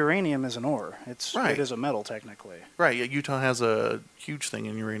 because uranium is an ore. Right. It is a metal technically. Right, yeah, Utah has a huge thing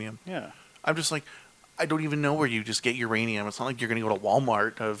in uranium. Yeah. I'm just like, I don't even know where you just get uranium. It's not like you're going to go to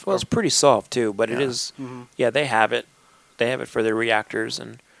Walmart. Well, it's pretty soft too, but it Yeah. is. Mhm. Yeah, they have it. They have it for their reactors,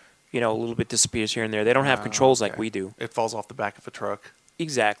 and a little bit disappears here and there. They don't have controls like okay. we do. It falls off the back of a truck.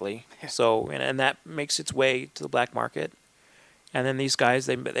 Exactly. So, and that makes its way to the black market, and then these guys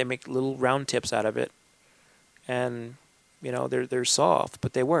they make little round tips out of it, and they're soft,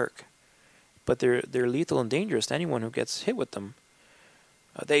 but they work, but they're lethal and dangerous to anyone who gets hit with them.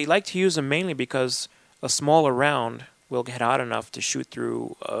 They like to use them mainly because a smaller round will get hot enough to shoot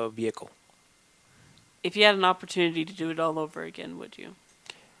through a vehicle. If you had an opportunity to do it all over again, would you?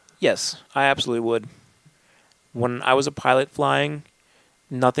 Yes, I absolutely would. When I was a pilot flying,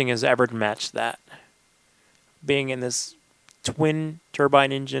 nothing has ever matched that. Being in this twin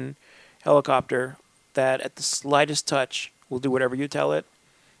turbine engine helicopter that at the slightest touch will do whatever you tell it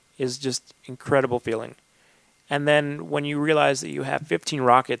is just incredible feeling. And then when you realize that you have 15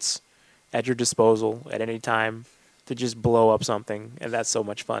 rockets at your disposal at any time to just blow up something, and that's so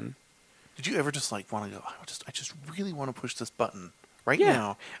much fun. Did you ever just like want to go, I just really want to push this button right Yeah.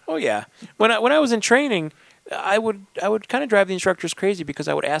 now? Oh yeah. When I was in training, I would kind of drive the instructors crazy because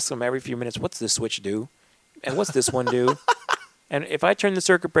I would ask them every few minutes, "What's this switch do? And what's this one do?" And if I turn the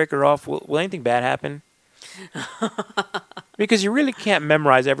circuit breaker off, will anything bad happen? Because you really can't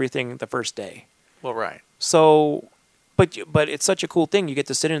memorize everything the first day. Well, right. So, but it's such a cool thing. You get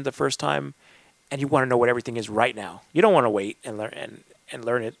to sit in it the first time, and you want to know what everything is right now. You don't want to wait and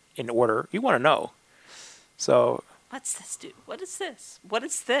learn it in order. You want to know. So, What's this do? What is this? What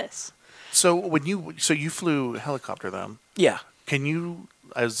is this? So you flew helicopter then? yeah. Can you,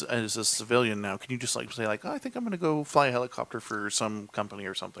 as a civilian now, can you just like say like, oh, I think I'm going to go fly a helicopter for some company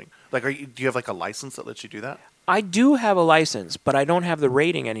or something? Like, do you have like a license that lets you do that? I do have a license, but I don't have the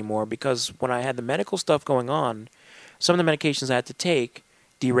rating anymore because when I had the medical stuff going on, some of the medications I had to take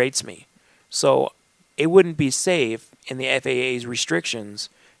derates me. So it wouldn't be safe in the FAA's restrictions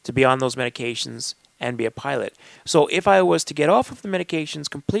to be on those medications and be a pilot. So if I was to get off of the medications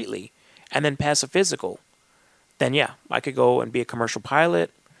completely and then pass a physical, then yeah, I could go and be a commercial pilot.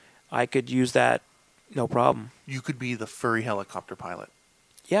 I could use that, no problem. You could be the furry helicopter pilot.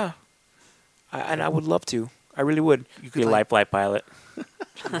 Yeah, and I would love to. I really would. You could Be a like- light flight pilot.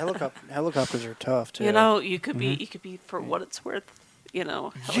 Helicopters are tough too. You could be for what it's worth.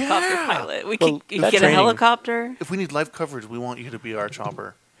 Helicopter Yeah! pilot. We Well, could that get a training- helicopter. If we need live coverage, we want you to be our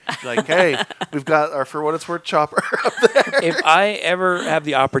chopper. Like, hey, we've got our for what it's worth chopper up there. If I ever have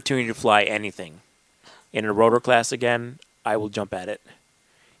the opportunity to fly anything in a rotor class again, I will jump at it.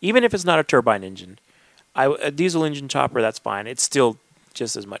 Even if it's not a turbine engine. A diesel engine chopper, that's fine. It's still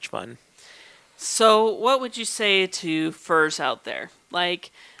just as much fun. So, what would you say to furs out there?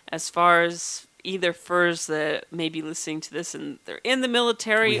 Like, as far as either furs that may be listening to this and they're in the We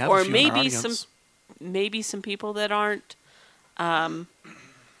military, have a or few in our maybe audience. some people that aren't.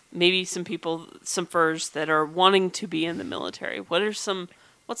 Maybe some furs that are wanting to be in the military. What's some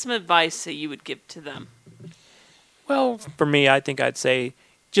advice that you would give to them? Well, for me, I think I'd say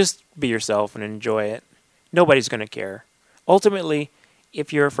just be yourself and enjoy it. Nobody's going to care. Ultimately,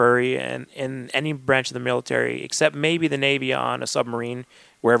 if you're a furry and in any branch of the military, except maybe the Navy on a submarine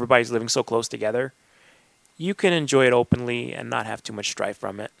where everybody's living so close together, you can enjoy it openly and not have too much strife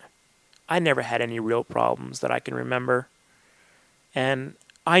from it. I never had any real problems that I can remember. And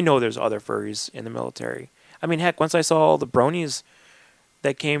I know there's other furries in the military. I mean, heck, once I saw all the bronies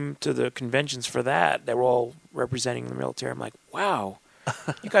that came to the conventions for that were all representing the military, I'm like, wow,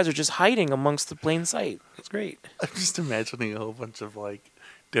 you guys are just hiding amongst the plain sight. It's great. I'm just imagining a whole bunch of like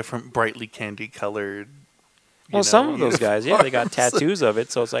different brightly candy colored. Well, some of those guys, yeah, they got tattoos of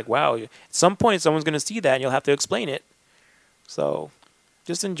it. So it's like, wow, at some point someone's going to see that and you'll have to explain it. So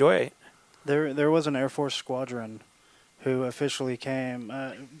just enjoy it. There was an Air Force squadron who officially came,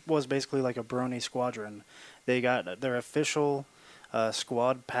 was basically like a brony squadron. They got their official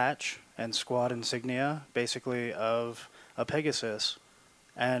squad patch and squad insignia, basically of a Pegasus,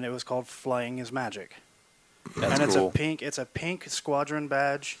 and it was called Flying is Magic. That's and cool. it's a pink squadron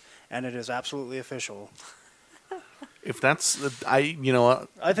badge, and it is absolutely official. If that's, you know what?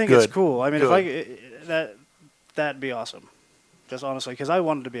 I think Good. it's cool. I mean, Good. that'd be awesome. Just honestly, because I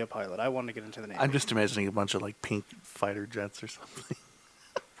wanted to be a pilot. I wanted to get into the Navy. I'm just imagining a bunch of like pink fighter jets or something.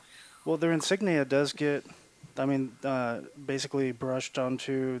 Well, their insignia does get, basically brushed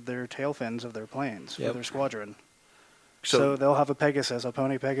onto their tail fins of their planes for Yep. their squadron. So they'll have a Pegasus, a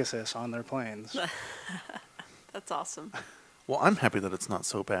pony Pegasus, on their planes. That's awesome. Well, I'm happy that it's not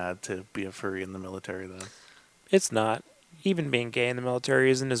so bad to be a furry in the military, then. It's not. Even being gay in the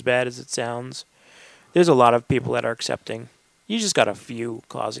military isn't as bad as it sounds. There's a lot of people that are accepting. You just got a few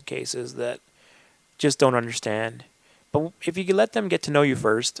closet cases that just don't understand. But if you could let them get to know you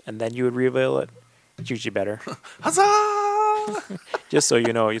first, and then you would reveal it, it's usually better. Huzzah! Just so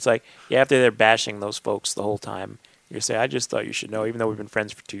you know, it's like, after they're bashing those folks the whole time, you say, I just thought you should know, even though we've been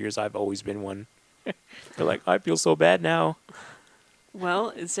friends for 2 years, I've always been one. They're like, I feel so bad now.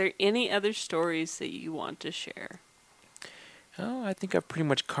 Well, is there any other stories that you want to share? Oh, I think I've pretty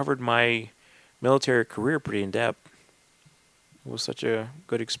much covered my military career pretty in depth. It was such a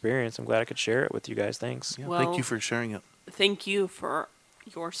good experience. I'm glad I could share it with you guys. Thanks. Yeah, Well- thank you for sharing it. Thank you for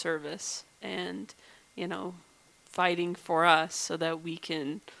your service and, fighting for us so that we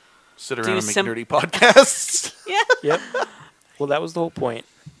can. Sit Do around and make some- nerdy podcasts. Yeah. Yep. Well, that was the whole point.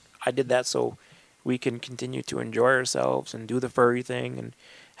 I did that so we can continue to enjoy ourselves and do the furry thing and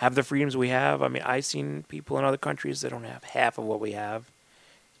have the freedoms we have. I mean, I've seen people in other countries that don't have half of what we have.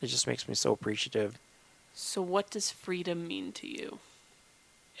 It just makes me so appreciative. So, what does freedom mean to you?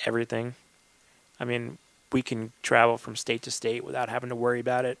 Everything. I mean, we can travel from state to state without having to worry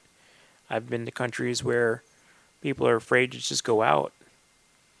about it. I've been to countries where people are afraid to just go out.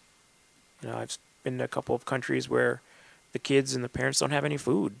 I've been to a couple of countries where the kids and the parents don't have any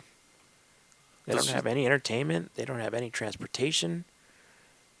food. They don't have any entertainment. They don't have any transportation.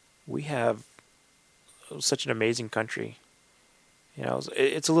 We have such an amazing country.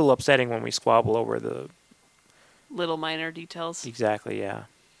 It's a little upsetting when we squabble over the... Little minor details. Exactly, yeah.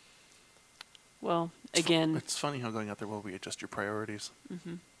 Well, again. It's funny how going out there will readjust your priorities.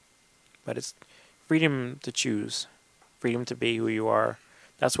 Mm-hmm. But it's freedom to choose. Freedom to be who you are.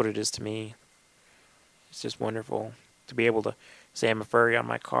 That's what it is to me. It's just wonderful to be able to say I'm a furry on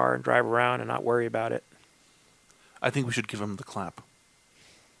my car and drive around and not worry about it. I think we should give him the clap.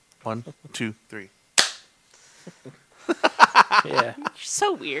 1, 2, 3. Yeah. You're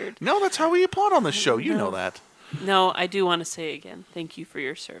so weird. No, that's how we applaud on this show. You know that. No, I do want to say again, thank you for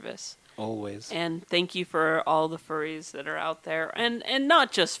your service. Always. And thank you for all the furries that are out there. And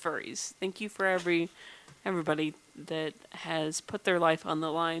not just furries. Thank you for everybody that has put their life on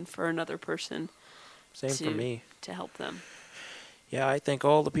the line for another person. Same for me. To help them. Yeah, I think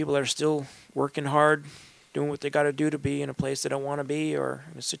all the people that are still working hard, doing what they got to do to be in a place they don't want to be or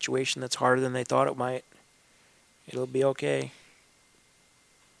in a situation that's harder than they thought it might. It'll be okay.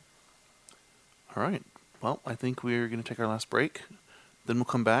 All right. Well, I think we're going to take our last break. Then we'll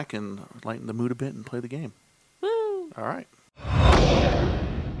come back and lighten the mood a bit and play the game. Woo! All right.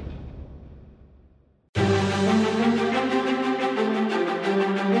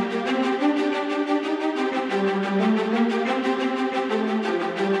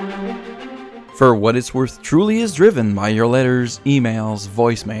 For What It's Worth truly is driven by your letters, emails,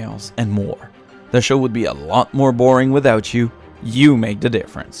 voicemails, and more. The show would be a lot more boring without you. You make the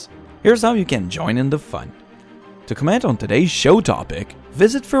difference. Here's how you can join in the fun. To comment on today's show topic,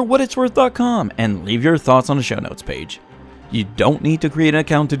 visit forwhatitsworth.com and leave your thoughts on the show notes page. You don't need to create an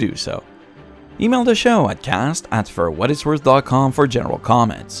account to do so. Email the show at cast@forwhatitsworth.com for general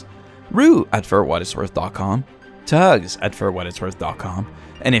comments, rue@forwhatitsworth.com, tugs@forwhatitsworth.com,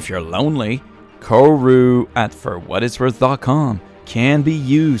 and if you're lonely, koru@forwhatitsworth.com can be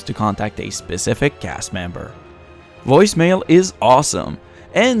used to contact a specific cast member. Voicemail is awesome,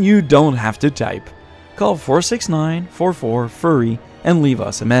 and you don't have to type. Call 469-44-FURRY and leave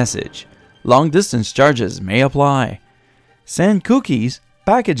us a message. Long distance charges may apply. Send cookies,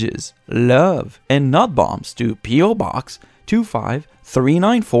 packages, love, and nut bombs to P.O. Box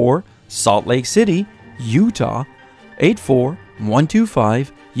 25394, Salt Lake City, Utah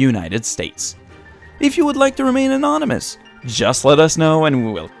 84125, United States. If you would like to remain anonymous, just let us know and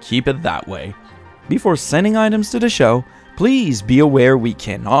we will keep it that way. Before sending items to the show, please be aware we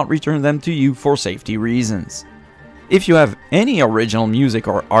cannot return them to you for safety reasons. If you have any original music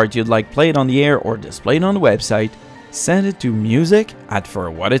or art you'd like played on the air or displayed on the website, send it to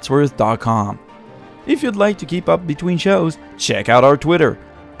music@forwhatitsworth.com. If you'd like to keep up between shows, check out our Twitter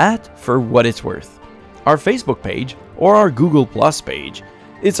 @forwhatitsworth, our Facebook page, or our Google Plus page.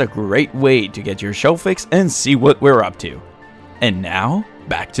 It's a great way to get your show fix and see what we're up to. And now,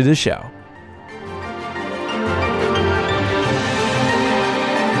 back to the show.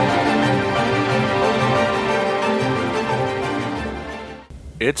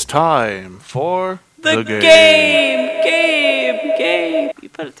 It's time for The game! You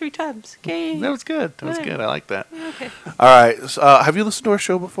put it 3 times. Game. That was good. That was good. I like that. Okay. All right. So, have you listened to our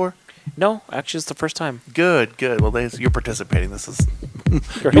show before? No, actually, it's the first time. Good, good. Well, you're participating. This is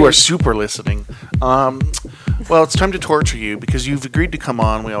you are super listening. Well, it's time to torture you because you've agreed to come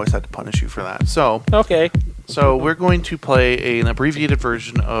on. We always had to punish you for that. So Okay. we're going to play an abbreviated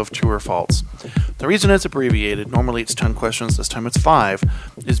version of True or False. The reason it's abbreviated, normally it's 10 questions, this time it's 5,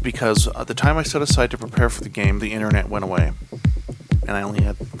 is because at the time I set aside to prepare for the game, the internet went away. And I only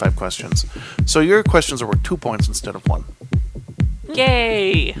had 5 questions. So your questions are worth 2 points instead of 1.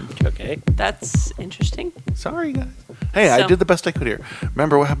 Yay! Okay. That's interesting. Sorry, guys. Hey, I So- did the best I could here.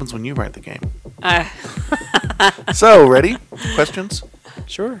 Remember what happens when you write the game. Uh, So, ready? Questions?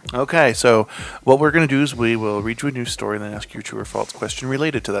 Sure. Okay, so what we're going to do is we will read you a news story and then ask you a true or false question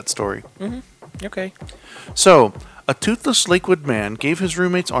related to that story. Okay. So, a toothless Lakewood man gave his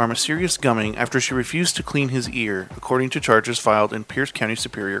roommate's arm a serious gumming after she refused to clean his ear, according to charges filed in Pierce County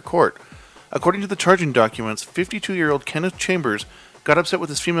Superior Court. According to the charging documents, 52-year-old Kenneth Chambers got upset with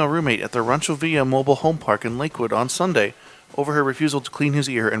his female roommate at the Rancho Villa Mobile Home Park in Lakewood on Sunday over her refusal to clean his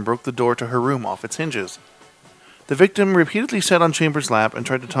ear and broke the door to her room off its hinges. The victim repeatedly sat on Chambers' lap and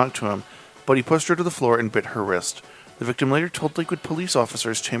tried to talk to him, but he pushed her to the floor and bit her wrist. The victim later told Lakewood police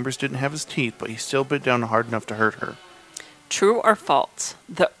officers Chambers didn't have his teeth, but he still bit down hard enough to hurt her. true or false?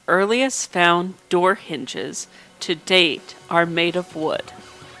 The earliest found door hinges to date are made of wood.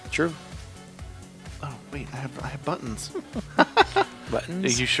 True. Oh, wait, I have buttons. Buttons.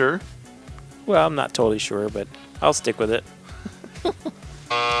 Are you sure? Well, I'm not totally sure, but I'll stick with it.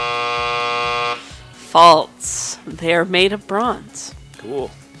 False. They are made of bronze. Cool.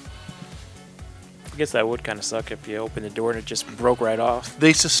 I guess that would kind of suck if you opened the door and it just broke right off.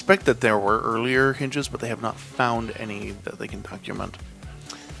 They suspect that there were earlier hinges, but they have not found any that they can document.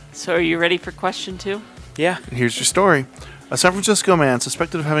 So are you ready for question 2? Yeah. Here's your story. A San Francisco man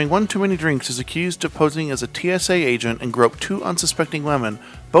suspected of having one too many drinks is accused of posing as a TSA agent and groped 2 unsuspecting women,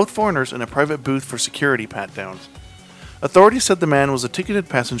 both foreigners, in a private booth for security pat-downs. Authorities said the man was a ticketed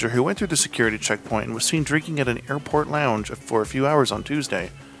passenger who went through the security checkpoint and was seen drinking at an airport lounge for a few hours on Tuesday.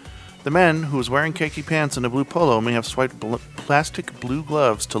 The man, who was wearing khaki pants and a blue polo, may have swiped plastic blue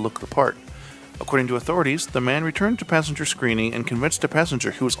gloves to look the part. According to authorities, the man returned to passenger screening and convinced a passenger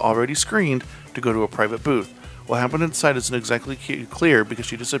who was already screened to go to a private booth. What happened inside isn't exactly clear because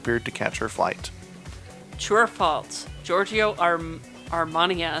she disappeared to catch her flight. True or false? Giorgio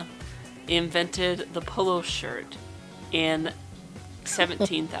Armani invented the polo shirt in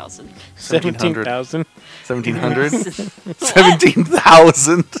 17,000. 17,000. 1700?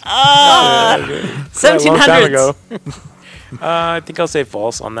 17,000. 1700s. A long time ago. I think I'll say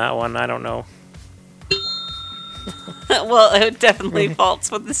false on that one. I don't know. Well, it definitely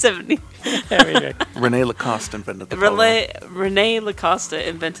false with the 70. I mean, Rene Lacoste invented the polo. Rene Lacoste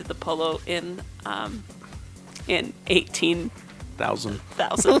invented the polo in 18,000s. 1,000.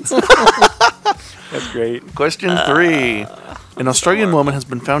 that's great. Question 3. An Australian woman has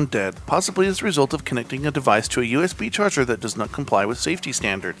been found dead, possibly as a result of connecting a device to a USB charger that does not comply with safety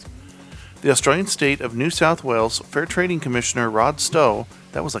standards. The Australian state of New South Wales Fair Trading Commissioner Rod Stowe,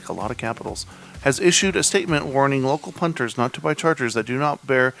 that was like a lot of capitals, has issued a statement warning local punters not to buy chargers that do not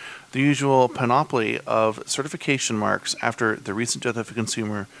bear the usual panoply of certification marks after the recent death of a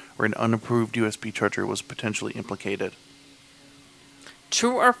consumer where an unapproved USB charger was potentially implicated.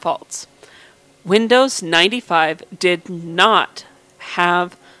 True or false? Windows 95 did not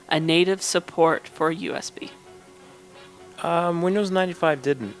have a native support for USB. Windows 95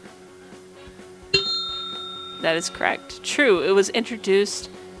 didn't. That is correct. True, it was introduced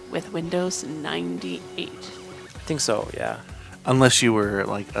with Windows 98. I think so, yeah. Unless you were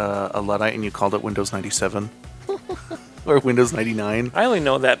like a Luddite and you called it Windows 97 or Windows 99. I only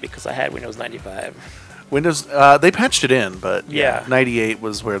know that because I had Windows 95. Windows, they patched it in, but Yeah. 98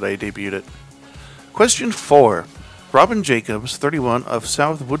 was where they debuted it. Question 4. Robin Jacobs, 31, of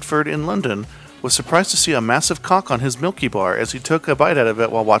South Woodford in London, was surprised to see a massive cock on his Milky Bar as he took a bite out of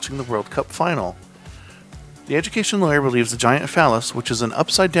it while watching the World Cup final. The education lawyer believes the giant phallus, which is an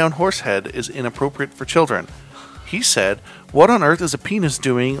upside-down horse head, is inappropriate for children. He said, "What on earth is a penis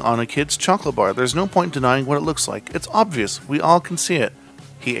doing on a kid's chocolate bar? There's no point denying what it looks like. It's obvious. We all can see it."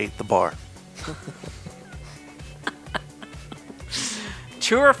 He ate the bar.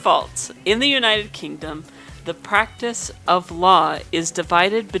 True or false? In the United Kingdom, the practice of law is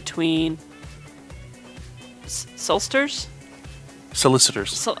divided between solicitors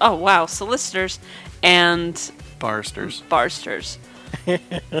and Barristers. barristers.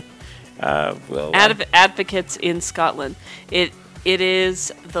 Well, Advocates in Scotland. It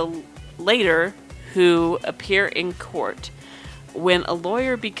is the latter who appear in court. When a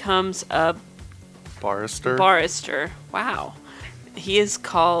lawyer becomes a Barrister. barrister, wow, he is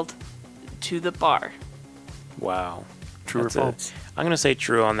called to the bar. Wow. True or That's false? I'm going to say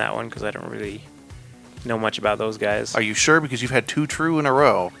true on that one because I don't really know much about those guys. Are you sure? Because you've had 2 true in a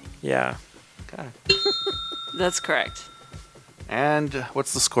row. Yeah. Okay. That's correct. And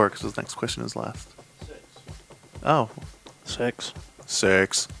what's the score? Because the next question is last. 6. Oh. 6.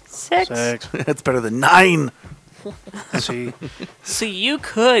 6. 6. 6. That's better than 9. See, So you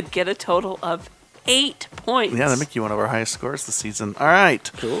could get a total of 8 points. Yeah, that make you one of our highest scores this season. All right.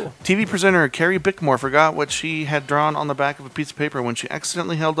 Cool. TV presenter Carrie Bickmore forgot what she had drawn on the back of a piece of paper when she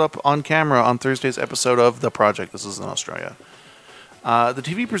accidentally held up on camera on Thursday's episode of The Project. This is in Australia. The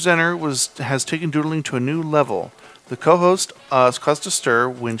TV presenter has taken doodling to a new level. The co-host caused a stir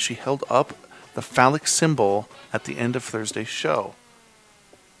when she held up the phallic symbol at the end of Thursday's show.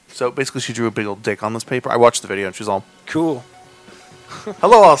 So basically she drew a big old dick on this paper. I watched the video and she's all, Cool.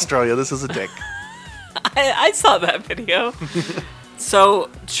 hello Australia, this is a dick. I saw that video. So,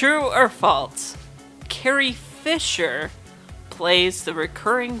 true or false? Carrie Fisher plays the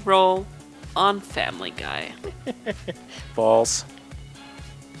recurring role on Family Guy. False.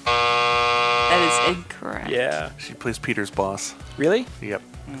 That is incorrect. Yeah. She plays Peter's boss. Really? Yep.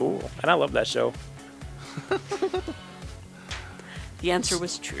 Cool. And I love that show. The answer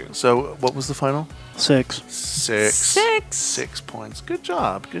was true. So what was the final? 6. 6. 6. 6 points. Good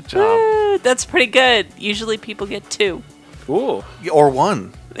job. Good job. Woo, that's pretty good. Usually people get 2. Cool. Or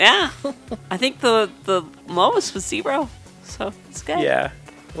 1. Yeah. I think the lowest was 0. So it's good. Yeah.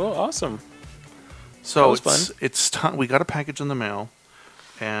 Well, awesome. So That was fun. it's time. We got a package in the mail,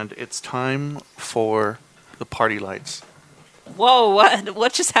 and it's time for the party lights. Whoa,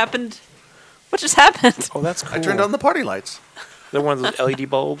 what just happened? What just happened? Oh, that's cool. I turned on the party lights. They're one of those LED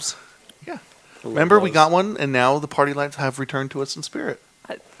bulbs. Yeah. Ooh, Remember, we those. got one, and now the party lights have returned to us in spirit.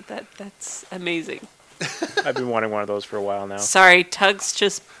 That's amazing. I've been wanting one of those for a while now. Sorry, Tugs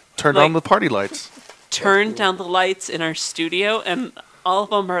just Turned Like- on the party lights. turned down the lights in our studio, and all of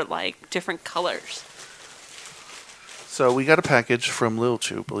them are like different colors. So we got a package from Lil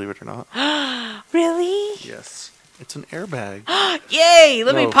Chew, believe it or not. Really? Yes. It's an airbag. Yay!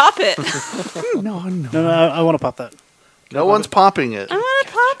 Let me No. pop it. No. No, I want to pop that. No one's popping it. I want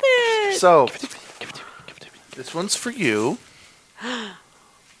to pop it. So, this one's for you.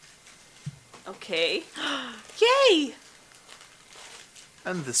 Okay. Yay!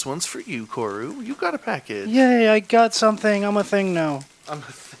 And this one's for you, Koru. You got a package. Yay, I got something. I'm a thing now. I'm a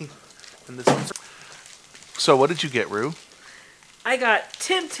thing. And this one's So, what did you get, Rue? I got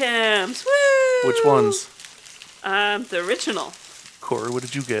Tim Tams. Woo! Which ones? The original. Koru, what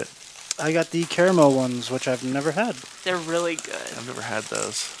did you get? I got the caramel ones, which I've never had. They're really good. I've never had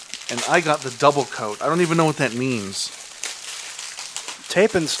those. And I got the double coat. I don't even know what that means.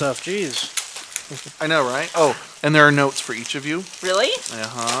 Tape and stuff, jeez. I know, right? Oh, and there are notes for each of you. Really?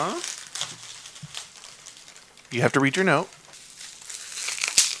 Uh-huh. You have to read your note.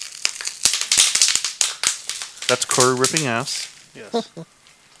 That's Koru ripping ass. Yes.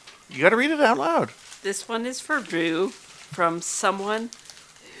 You got to read it out loud. This one is for Rue from someone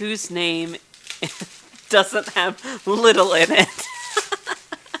whose name doesn't have little in it.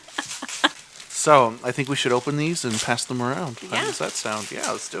 So, I think we should open these and pass them around. How Yeah. does that sound?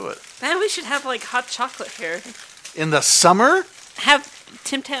 Yeah, let's do it. Man, we should have like hot chocolate here. In the summer? Have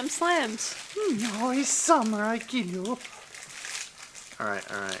Tim Tam Slams. No, it's summer, I kill you. All right.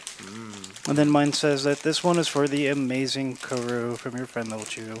 And then mine says that this one is for the amazing Karu from your friend Lil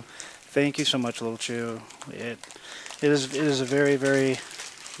Chew. Thank you so much, Lil Chew. It is a very, very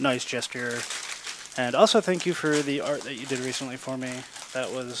nice gesture. And also thank you for the art that you did recently for me.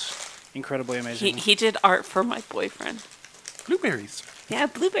 That was incredibly amazing. He did art for my boyfriend. Blueberries. Yeah,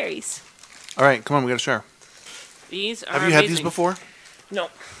 blueberries. All right, come on, we got to share. These are Have you had these amazing. before? No,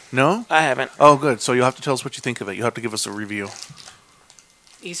 No? I haven't. Oh, good. So you'll have to tell us what you think of it. You'll have to give us a review.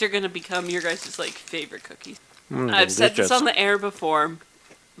 These are going to become your guys' like favorite cookies. Mm, I've said this delicious. on the air before,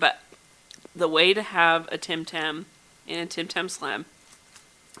 but the way to have a Tim Tam in a Tim Tam Slam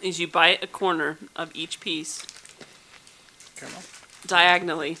is you bite a corner of each piece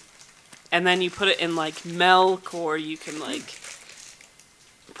diagonally, and then you put it in like milk, or you can like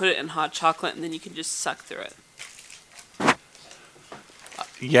put it in hot chocolate, and then you can just suck through it.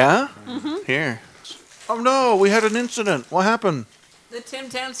 Yeah? Here. Oh, no, we had an incident. What happened? The Tim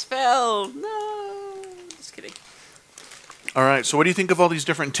Tams fell. No, just kidding. All right, so what do you think of all these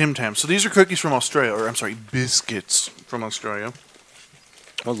different Tim Tams? So these are cookies from Australia, or I'm sorry, biscuits from Australia.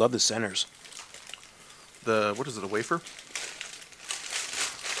 I love the centers. What is it, a wafer?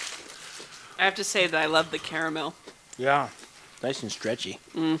 I have to say that I love the caramel. Yeah, nice and stretchy.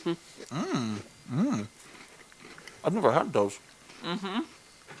 I've never had those.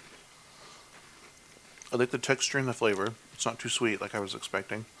 I like the texture and the flavor. It's not too sweet like I was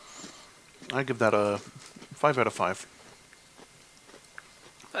expecting. I give that a 5 out of 5.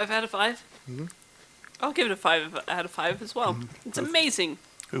 5 out of 5? Mm-hmm. I'll give it a 5 out of 5 as well. It's amazing.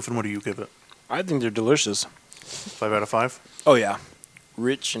 Oofin, what do you give it? I think they're delicious. 5 out of 5? Oh, yeah.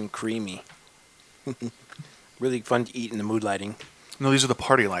 Rich and creamy. Really fun to eat in the mood lighting. No, these are the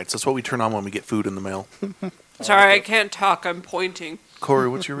party lights. That's what we turn on when we get food in the mail. Sorry, I can't talk. I'm pointing. Corey,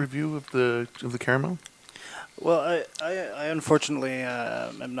 what's your review of the caramel? Well, I unfortunately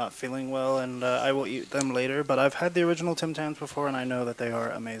am not feeling well, and I will eat them later. But I've had the original Tim Tams before, and I know that they are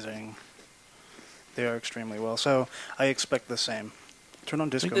amazing. They are extremely well. So I expect the same. Turn on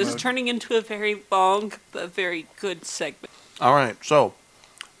disco This mode. is turning into a very long but very good segment. All right, so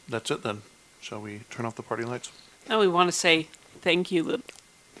that's it then. Shall we turn off the party lights? Now we want to say thank you, Little...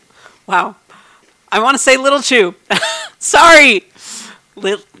 Wow. I want to say Little Chew. Sorry.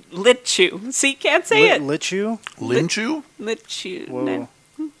 Lit Chew. See, can't say it. Lit Chew? Lin Chew? Lit Chew. Whoa.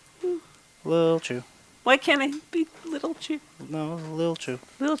 Lil Chew. Why can't I be Little Chew? No, Lil Chew.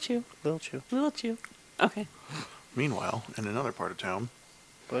 Little Chew. Lil Chew. Little Chew. Okay. Meanwhile, in another part of town.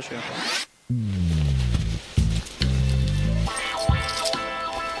 Bless you.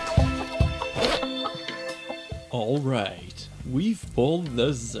 All right, we've pulled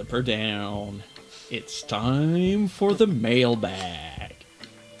the zipper down. It's time for the mailbag.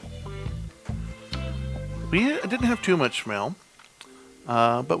 We didn't have too much mail,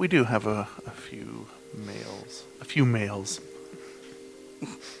 but we do have a few mails. A few mails.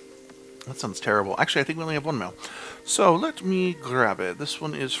 That sounds terrible. Actually, I think we only have one mail. So let me grab it. This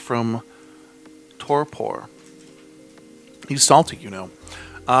one is from Torpor. He's salty, you know.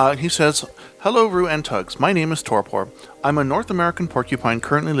 He says, "Hello, Rue and Tugs. My name is Torpor. I'm a North American porcupine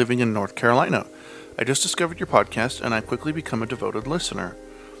currently living in North Carolina. I just discovered your podcast, and I've quickly become a devoted listener.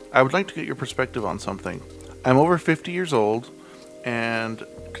 I would like to get your perspective on something. I'm over 50 years old and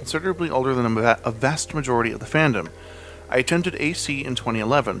considerably older than a vast majority of the fandom. I attended AC in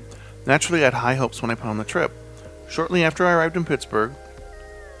 2011. Naturally, I had high hopes when I planned the trip. Shortly after I arrived in Pittsburgh,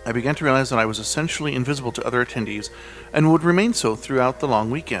 I began to realize that I was essentially invisible to other attendees and would remain so throughout the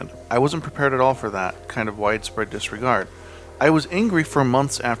long weekend. I wasn't prepared at all for that kind of widespread disregard. I was angry for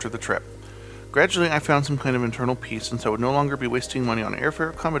months after the trip. Gradually, I found some kind of internal peace, since I would no longer be wasting money on airfare,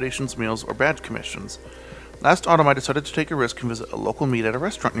 accommodations, meals, or badge commissions. Last autumn, I decided to take a risk and visit a local meet at a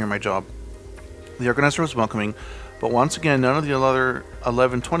restaurant near my job. The organizer was welcoming, but once again, none of the other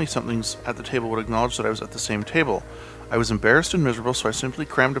 11 20-somethings at the table would acknowledge that I was at the same table. I was embarrassed and miserable, so I simply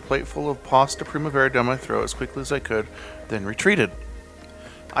crammed a plate full of pasta primavera down my throat as quickly as I could, then retreated.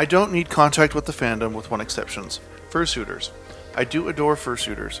 I don't need contact with the fandom, with one exception: fursuiters. I do adore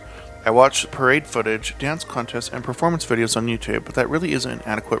fursuiters. I watch parade footage, dance contests, and performance videos on YouTube, but that really isn't an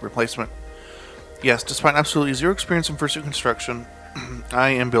adequate replacement. Yes, despite absolutely zero experience in fursuit construction, I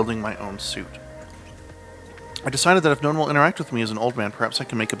am building my own suit. I decided that if no one will interact with me as an old man, perhaps I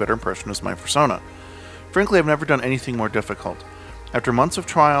can make a better impression as my persona. Frankly, I've never done anything more difficult. After months of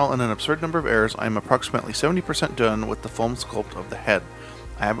trial and an absurd number of errors, I am approximately 70% done with the foam sculpt of the head.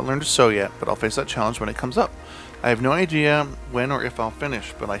 I haven't learned to sew yet, but I'll face that challenge when it comes up. I have no idea when or if I'll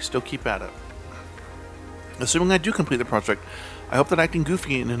finish, but I still keep at it. Assuming I do complete the project, I hope that acting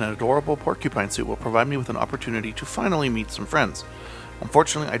goofy in an adorable porcupine suit will provide me with an opportunity to finally meet some friends.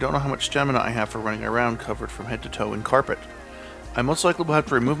 Unfortunately, I don't know how much stamina I have for running around covered from head to toe in carpet. I most likely will have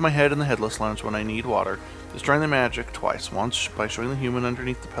to remove my head in the headless lounge when I need water, destroying the magic twice, once by showing the human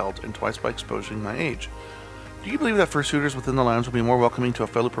underneath the pelt, and twice by exposing my age. Do you believe that fursuiters within the lounge will be more welcoming to a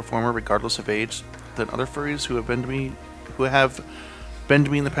fellow performer regardless of age than other furries who have been to me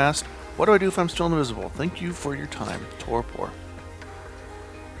in the past? What do I do if I'm still invisible? Thank you for your time, Torpor."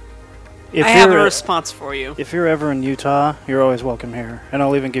 If I have a you're, response for you. If you're ever in Utah, you're always welcome here, and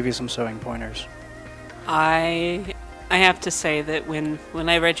I'll even give you some sewing pointers. I have to say that when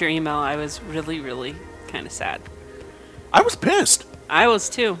I read your email, I was really, really kind of sad. I was pissed. I was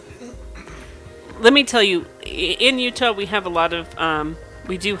too. Let me tell you, in Utah, we have a lot of,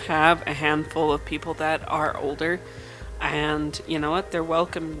 we do have a handful of people that are older, and you know what? They're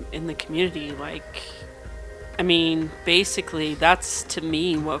welcome in the community. Like, I mean, basically, that's to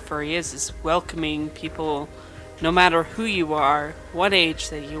me what furry is welcoming people, no matter who you are, what age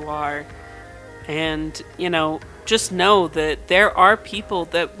that you are, and, you know, just know that there are people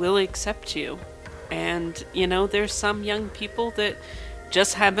that will accept you. And, you know, there's some young people that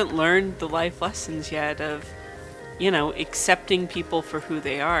just haven't learned the life lessons yet of, you know, accepting people for who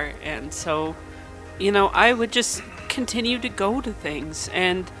they are. And so, you know, I would just continue to go to things,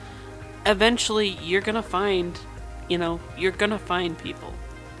 and eventually you're gonna find, you know, you're gonna find people.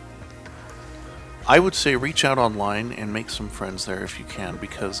 I would say reach out online and make some friends there if you can,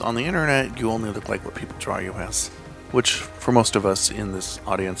 because on the internet you only look like what people draw you as, which for most of us in this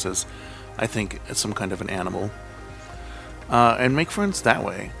audience is, I think, some kind of an animal. And make friends that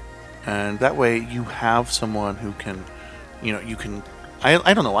way, and that way you have someone who can, you can.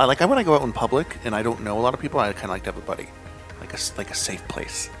 I don't know. I when I go out in public and I don't know a lot of people, I kind of like to have a buddy, like a safe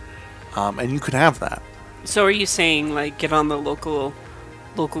place, and you could have that. So are you saying like get on the local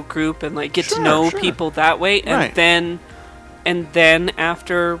group and like get to know people that way, and then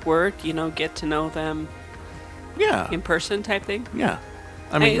afterward, get to know them, in person type thing? Yeah,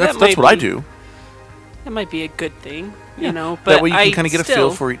 I mean that's what I do. That might be a good thing, But that way you can kind of get a feel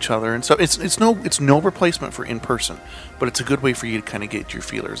for each other, and so it's no replacement for in person, but it's a good way for you to kind of get your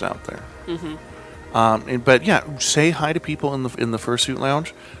feelers out there. Mm-hmm. But yeah, say hi to people in the fursuit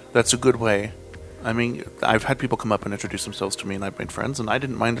lounge. That's a good way. I mean, I've had people come up and introduce themselves to me, and I've made friends, and I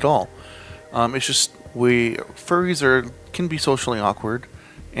didn't mind at all. It's just furries can be socially awkward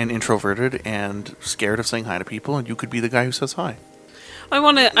and introverted and scared of saying hi to people, and you could be the guy who says hi. I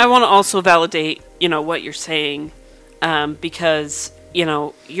want to also validate, what you're saying, because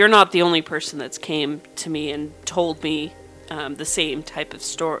you're not the only person that's came to me and told me the same type of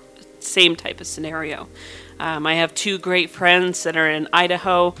scenario. I have two great friends that are in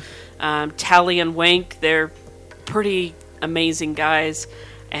Idaho, Tally and Wank. They're pretty amazing guys,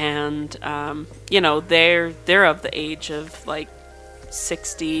 and they're of the age of like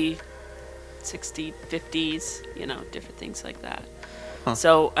 60, 50s, different things like that. Huh.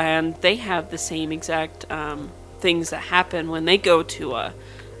 So, and they have the same exact things that happen when they go to a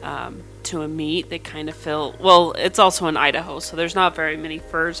meet. They kind of feel, well, it's also in Idaho, so there's not very many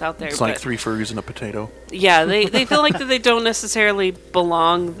furs out there. It's like 3 furries and a potato. Yeah, they feel like that they don't necessarily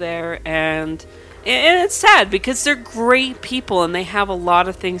belong there, and it's sad because they're great people and they have a lot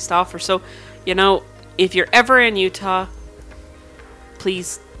of things to offer. So, if you're ever in Utah,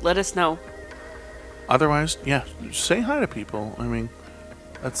 please let us know. Otherwise, yeah, say hi to people. I mean,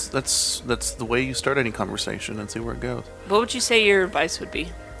 that's the way you start any conversation and see where it goes. What would you say your advice would be?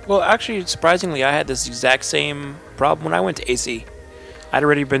 Well, actually, surprisingly, I had this exact same problem when I went to AC. I'd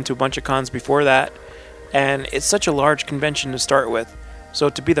already been to a bunch of cons before that, and it's such a large convention to start with. So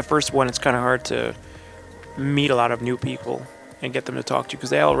to be the first one, it's kind of hard to meet a lot of new people and get them to talk to you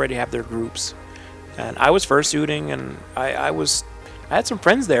because they already have their groups. And I was fursuiting, and I had some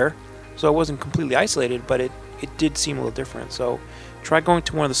friends there, so I wasn't completely isolated, but it did seem a little different. So try going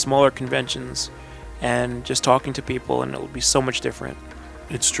to one of the smaller conventions and just talking to people, and it will be so much different.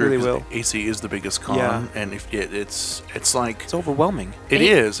 It's true. Really will. AC is the biggest con, and if it's like it's overwhelming. It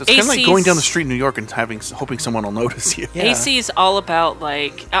is. It's kind of like going down the street in New York and hoping someone will notice you. Yeah. AC is all about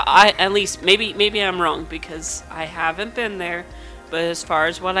like I at least maybe I'm wrong because I haven't been there, but as far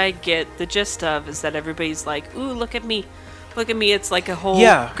as what I get, the gist of is that everybody's like, "Ooh, look at me." Look at me, it's like a whole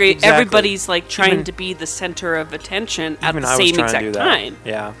great... Exactly. Everybody's like trying to be the center of attention at the same exact time.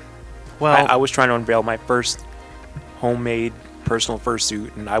 Yeah. Well, I was trying to unveil my first homemade personal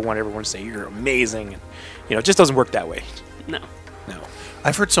fursuit, and I want everyone to say, you're amazing. And, it just doesn't work that way. No.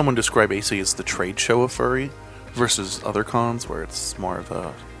 I've heard someone describe AC as the trade show of furry versus other cons where it's more of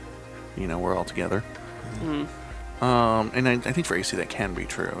a, we're all together. Mm-hmm. And I think for AC that can be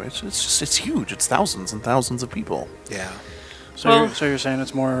true. It's huge. It's thousands and thousands of people. Yeah. So you're saying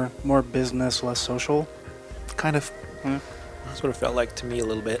it's more business, less social? Kind of. That's what it felt like to me a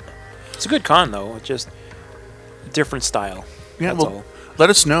little bit. It's a good con, though. It's just a different style. Yeah, well, let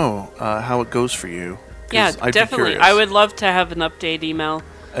us know how it goes for you. Yeah, definitely. I would love to have an update email.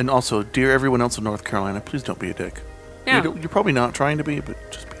 And also, dear everyone else in North Carolina, please don't be a dick. Yeah. You're probably not trying to be, but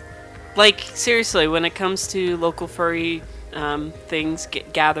just be. Like, seriously, when it comes to local furry things,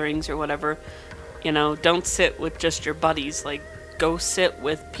 gatherings or whatever, don't sit with just your buddies. Like, go sit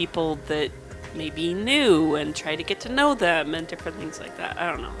with people that may be new and try to get to know them and different things like that. I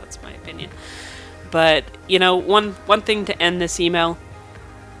don't know. That's my opinion. But, one thing to end this email,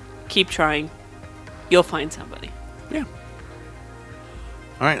 keep trying. You'll find somebody. Yeah.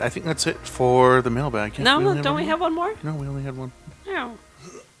 All right, I think that's it for the mailbag. Yeah, don't we have one more? No, we only had one. No.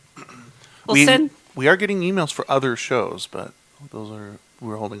 We are getting emails for other shows, but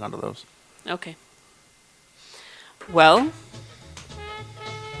we're holding on to those. Okay. Well.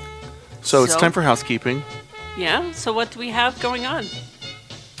 So it's time for housekeeping. Yeah. So what do we have going on?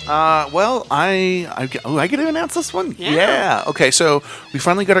 Well, I get to announce this one? Yeah. Okay, so we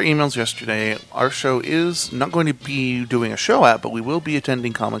finally got our emails yesterday. Our show is not going to be doing a show at, but we will be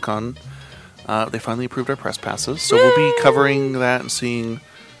attending Comic-Con. They finally approved our press passes, so we'll be covering that and seeing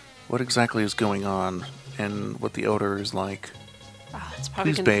what exactly is going on and what the odor is like. Oh, it's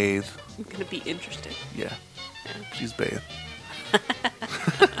probably Please bathe. gonna be interesting. Yeah. She's bad.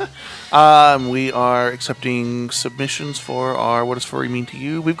 We are accepting submissions for our What Does Furry Mean to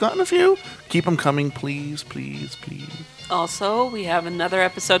You? We've gotten a few. Keep them coming, please, please, please. Also, we have another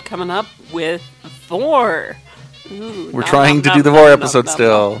episode coming up with Vor. We're trying to do the Vor episode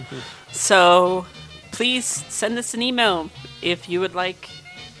still. So, please send us an email if you would like.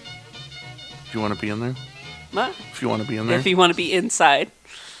 If you want to be in there? What? If you want to be in there? If you want to be inside,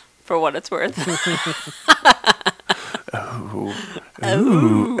 for what it's worth. Oh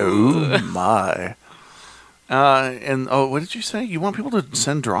my. And what did you say? You want people to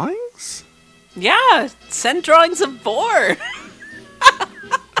send drawings? Yeah, send drawings of Vor.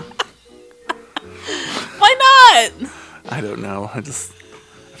 Why not? I don't know. I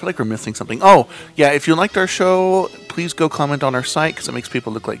feel like we're missing something. Oh, yeah, if you liked our show, please go comment on our site because it makes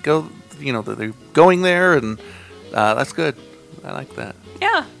people look like that they're going there, and that's good. I like that.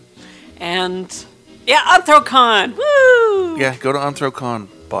 Yeah. And yeah, Anthrocon. Woo! Yeah, go to Anthrocon,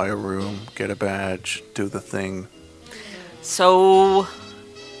 buy a room, get a badge, do the thing. So,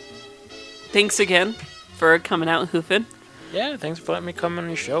 thanks again for coming out, Hoofin. Yeah, thanks for letting me come on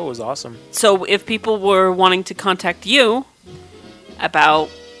your show. It was awesome. So, if people were wanting to contact you about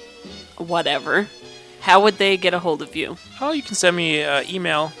whatever, how would they get a hold of you? Oh, you can send me an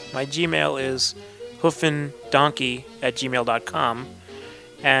email. My Gmail is hoofindonkey@gmail.com.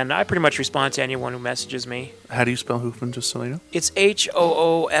 And I pretty much respond to anyone who messages me. How do you spell Hoofin, just so you know? It's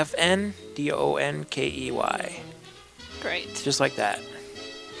HOOFNDONKEY. Great. Just like that.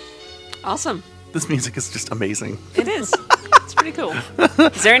 Awesome. This music is just amazing. It is. It's pretty cool.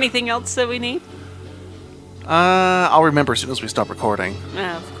 Is there anything else that we need? I'll remember as soon as we stop recording.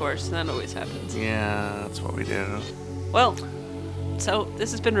 Of course. That always happens. Yeah, that's what we do. Well, so this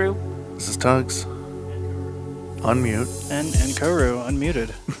has been Rue. This is Tugs. Unmute. And Koru,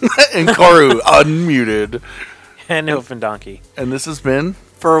 unmuted. And Koru, unmuted. And Hoofin Donkey. And this has been...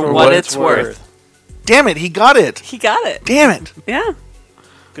 For what it's worth. Damn it, he got it. He got it. Damn it. Yeah.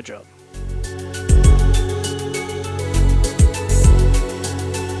 Good job.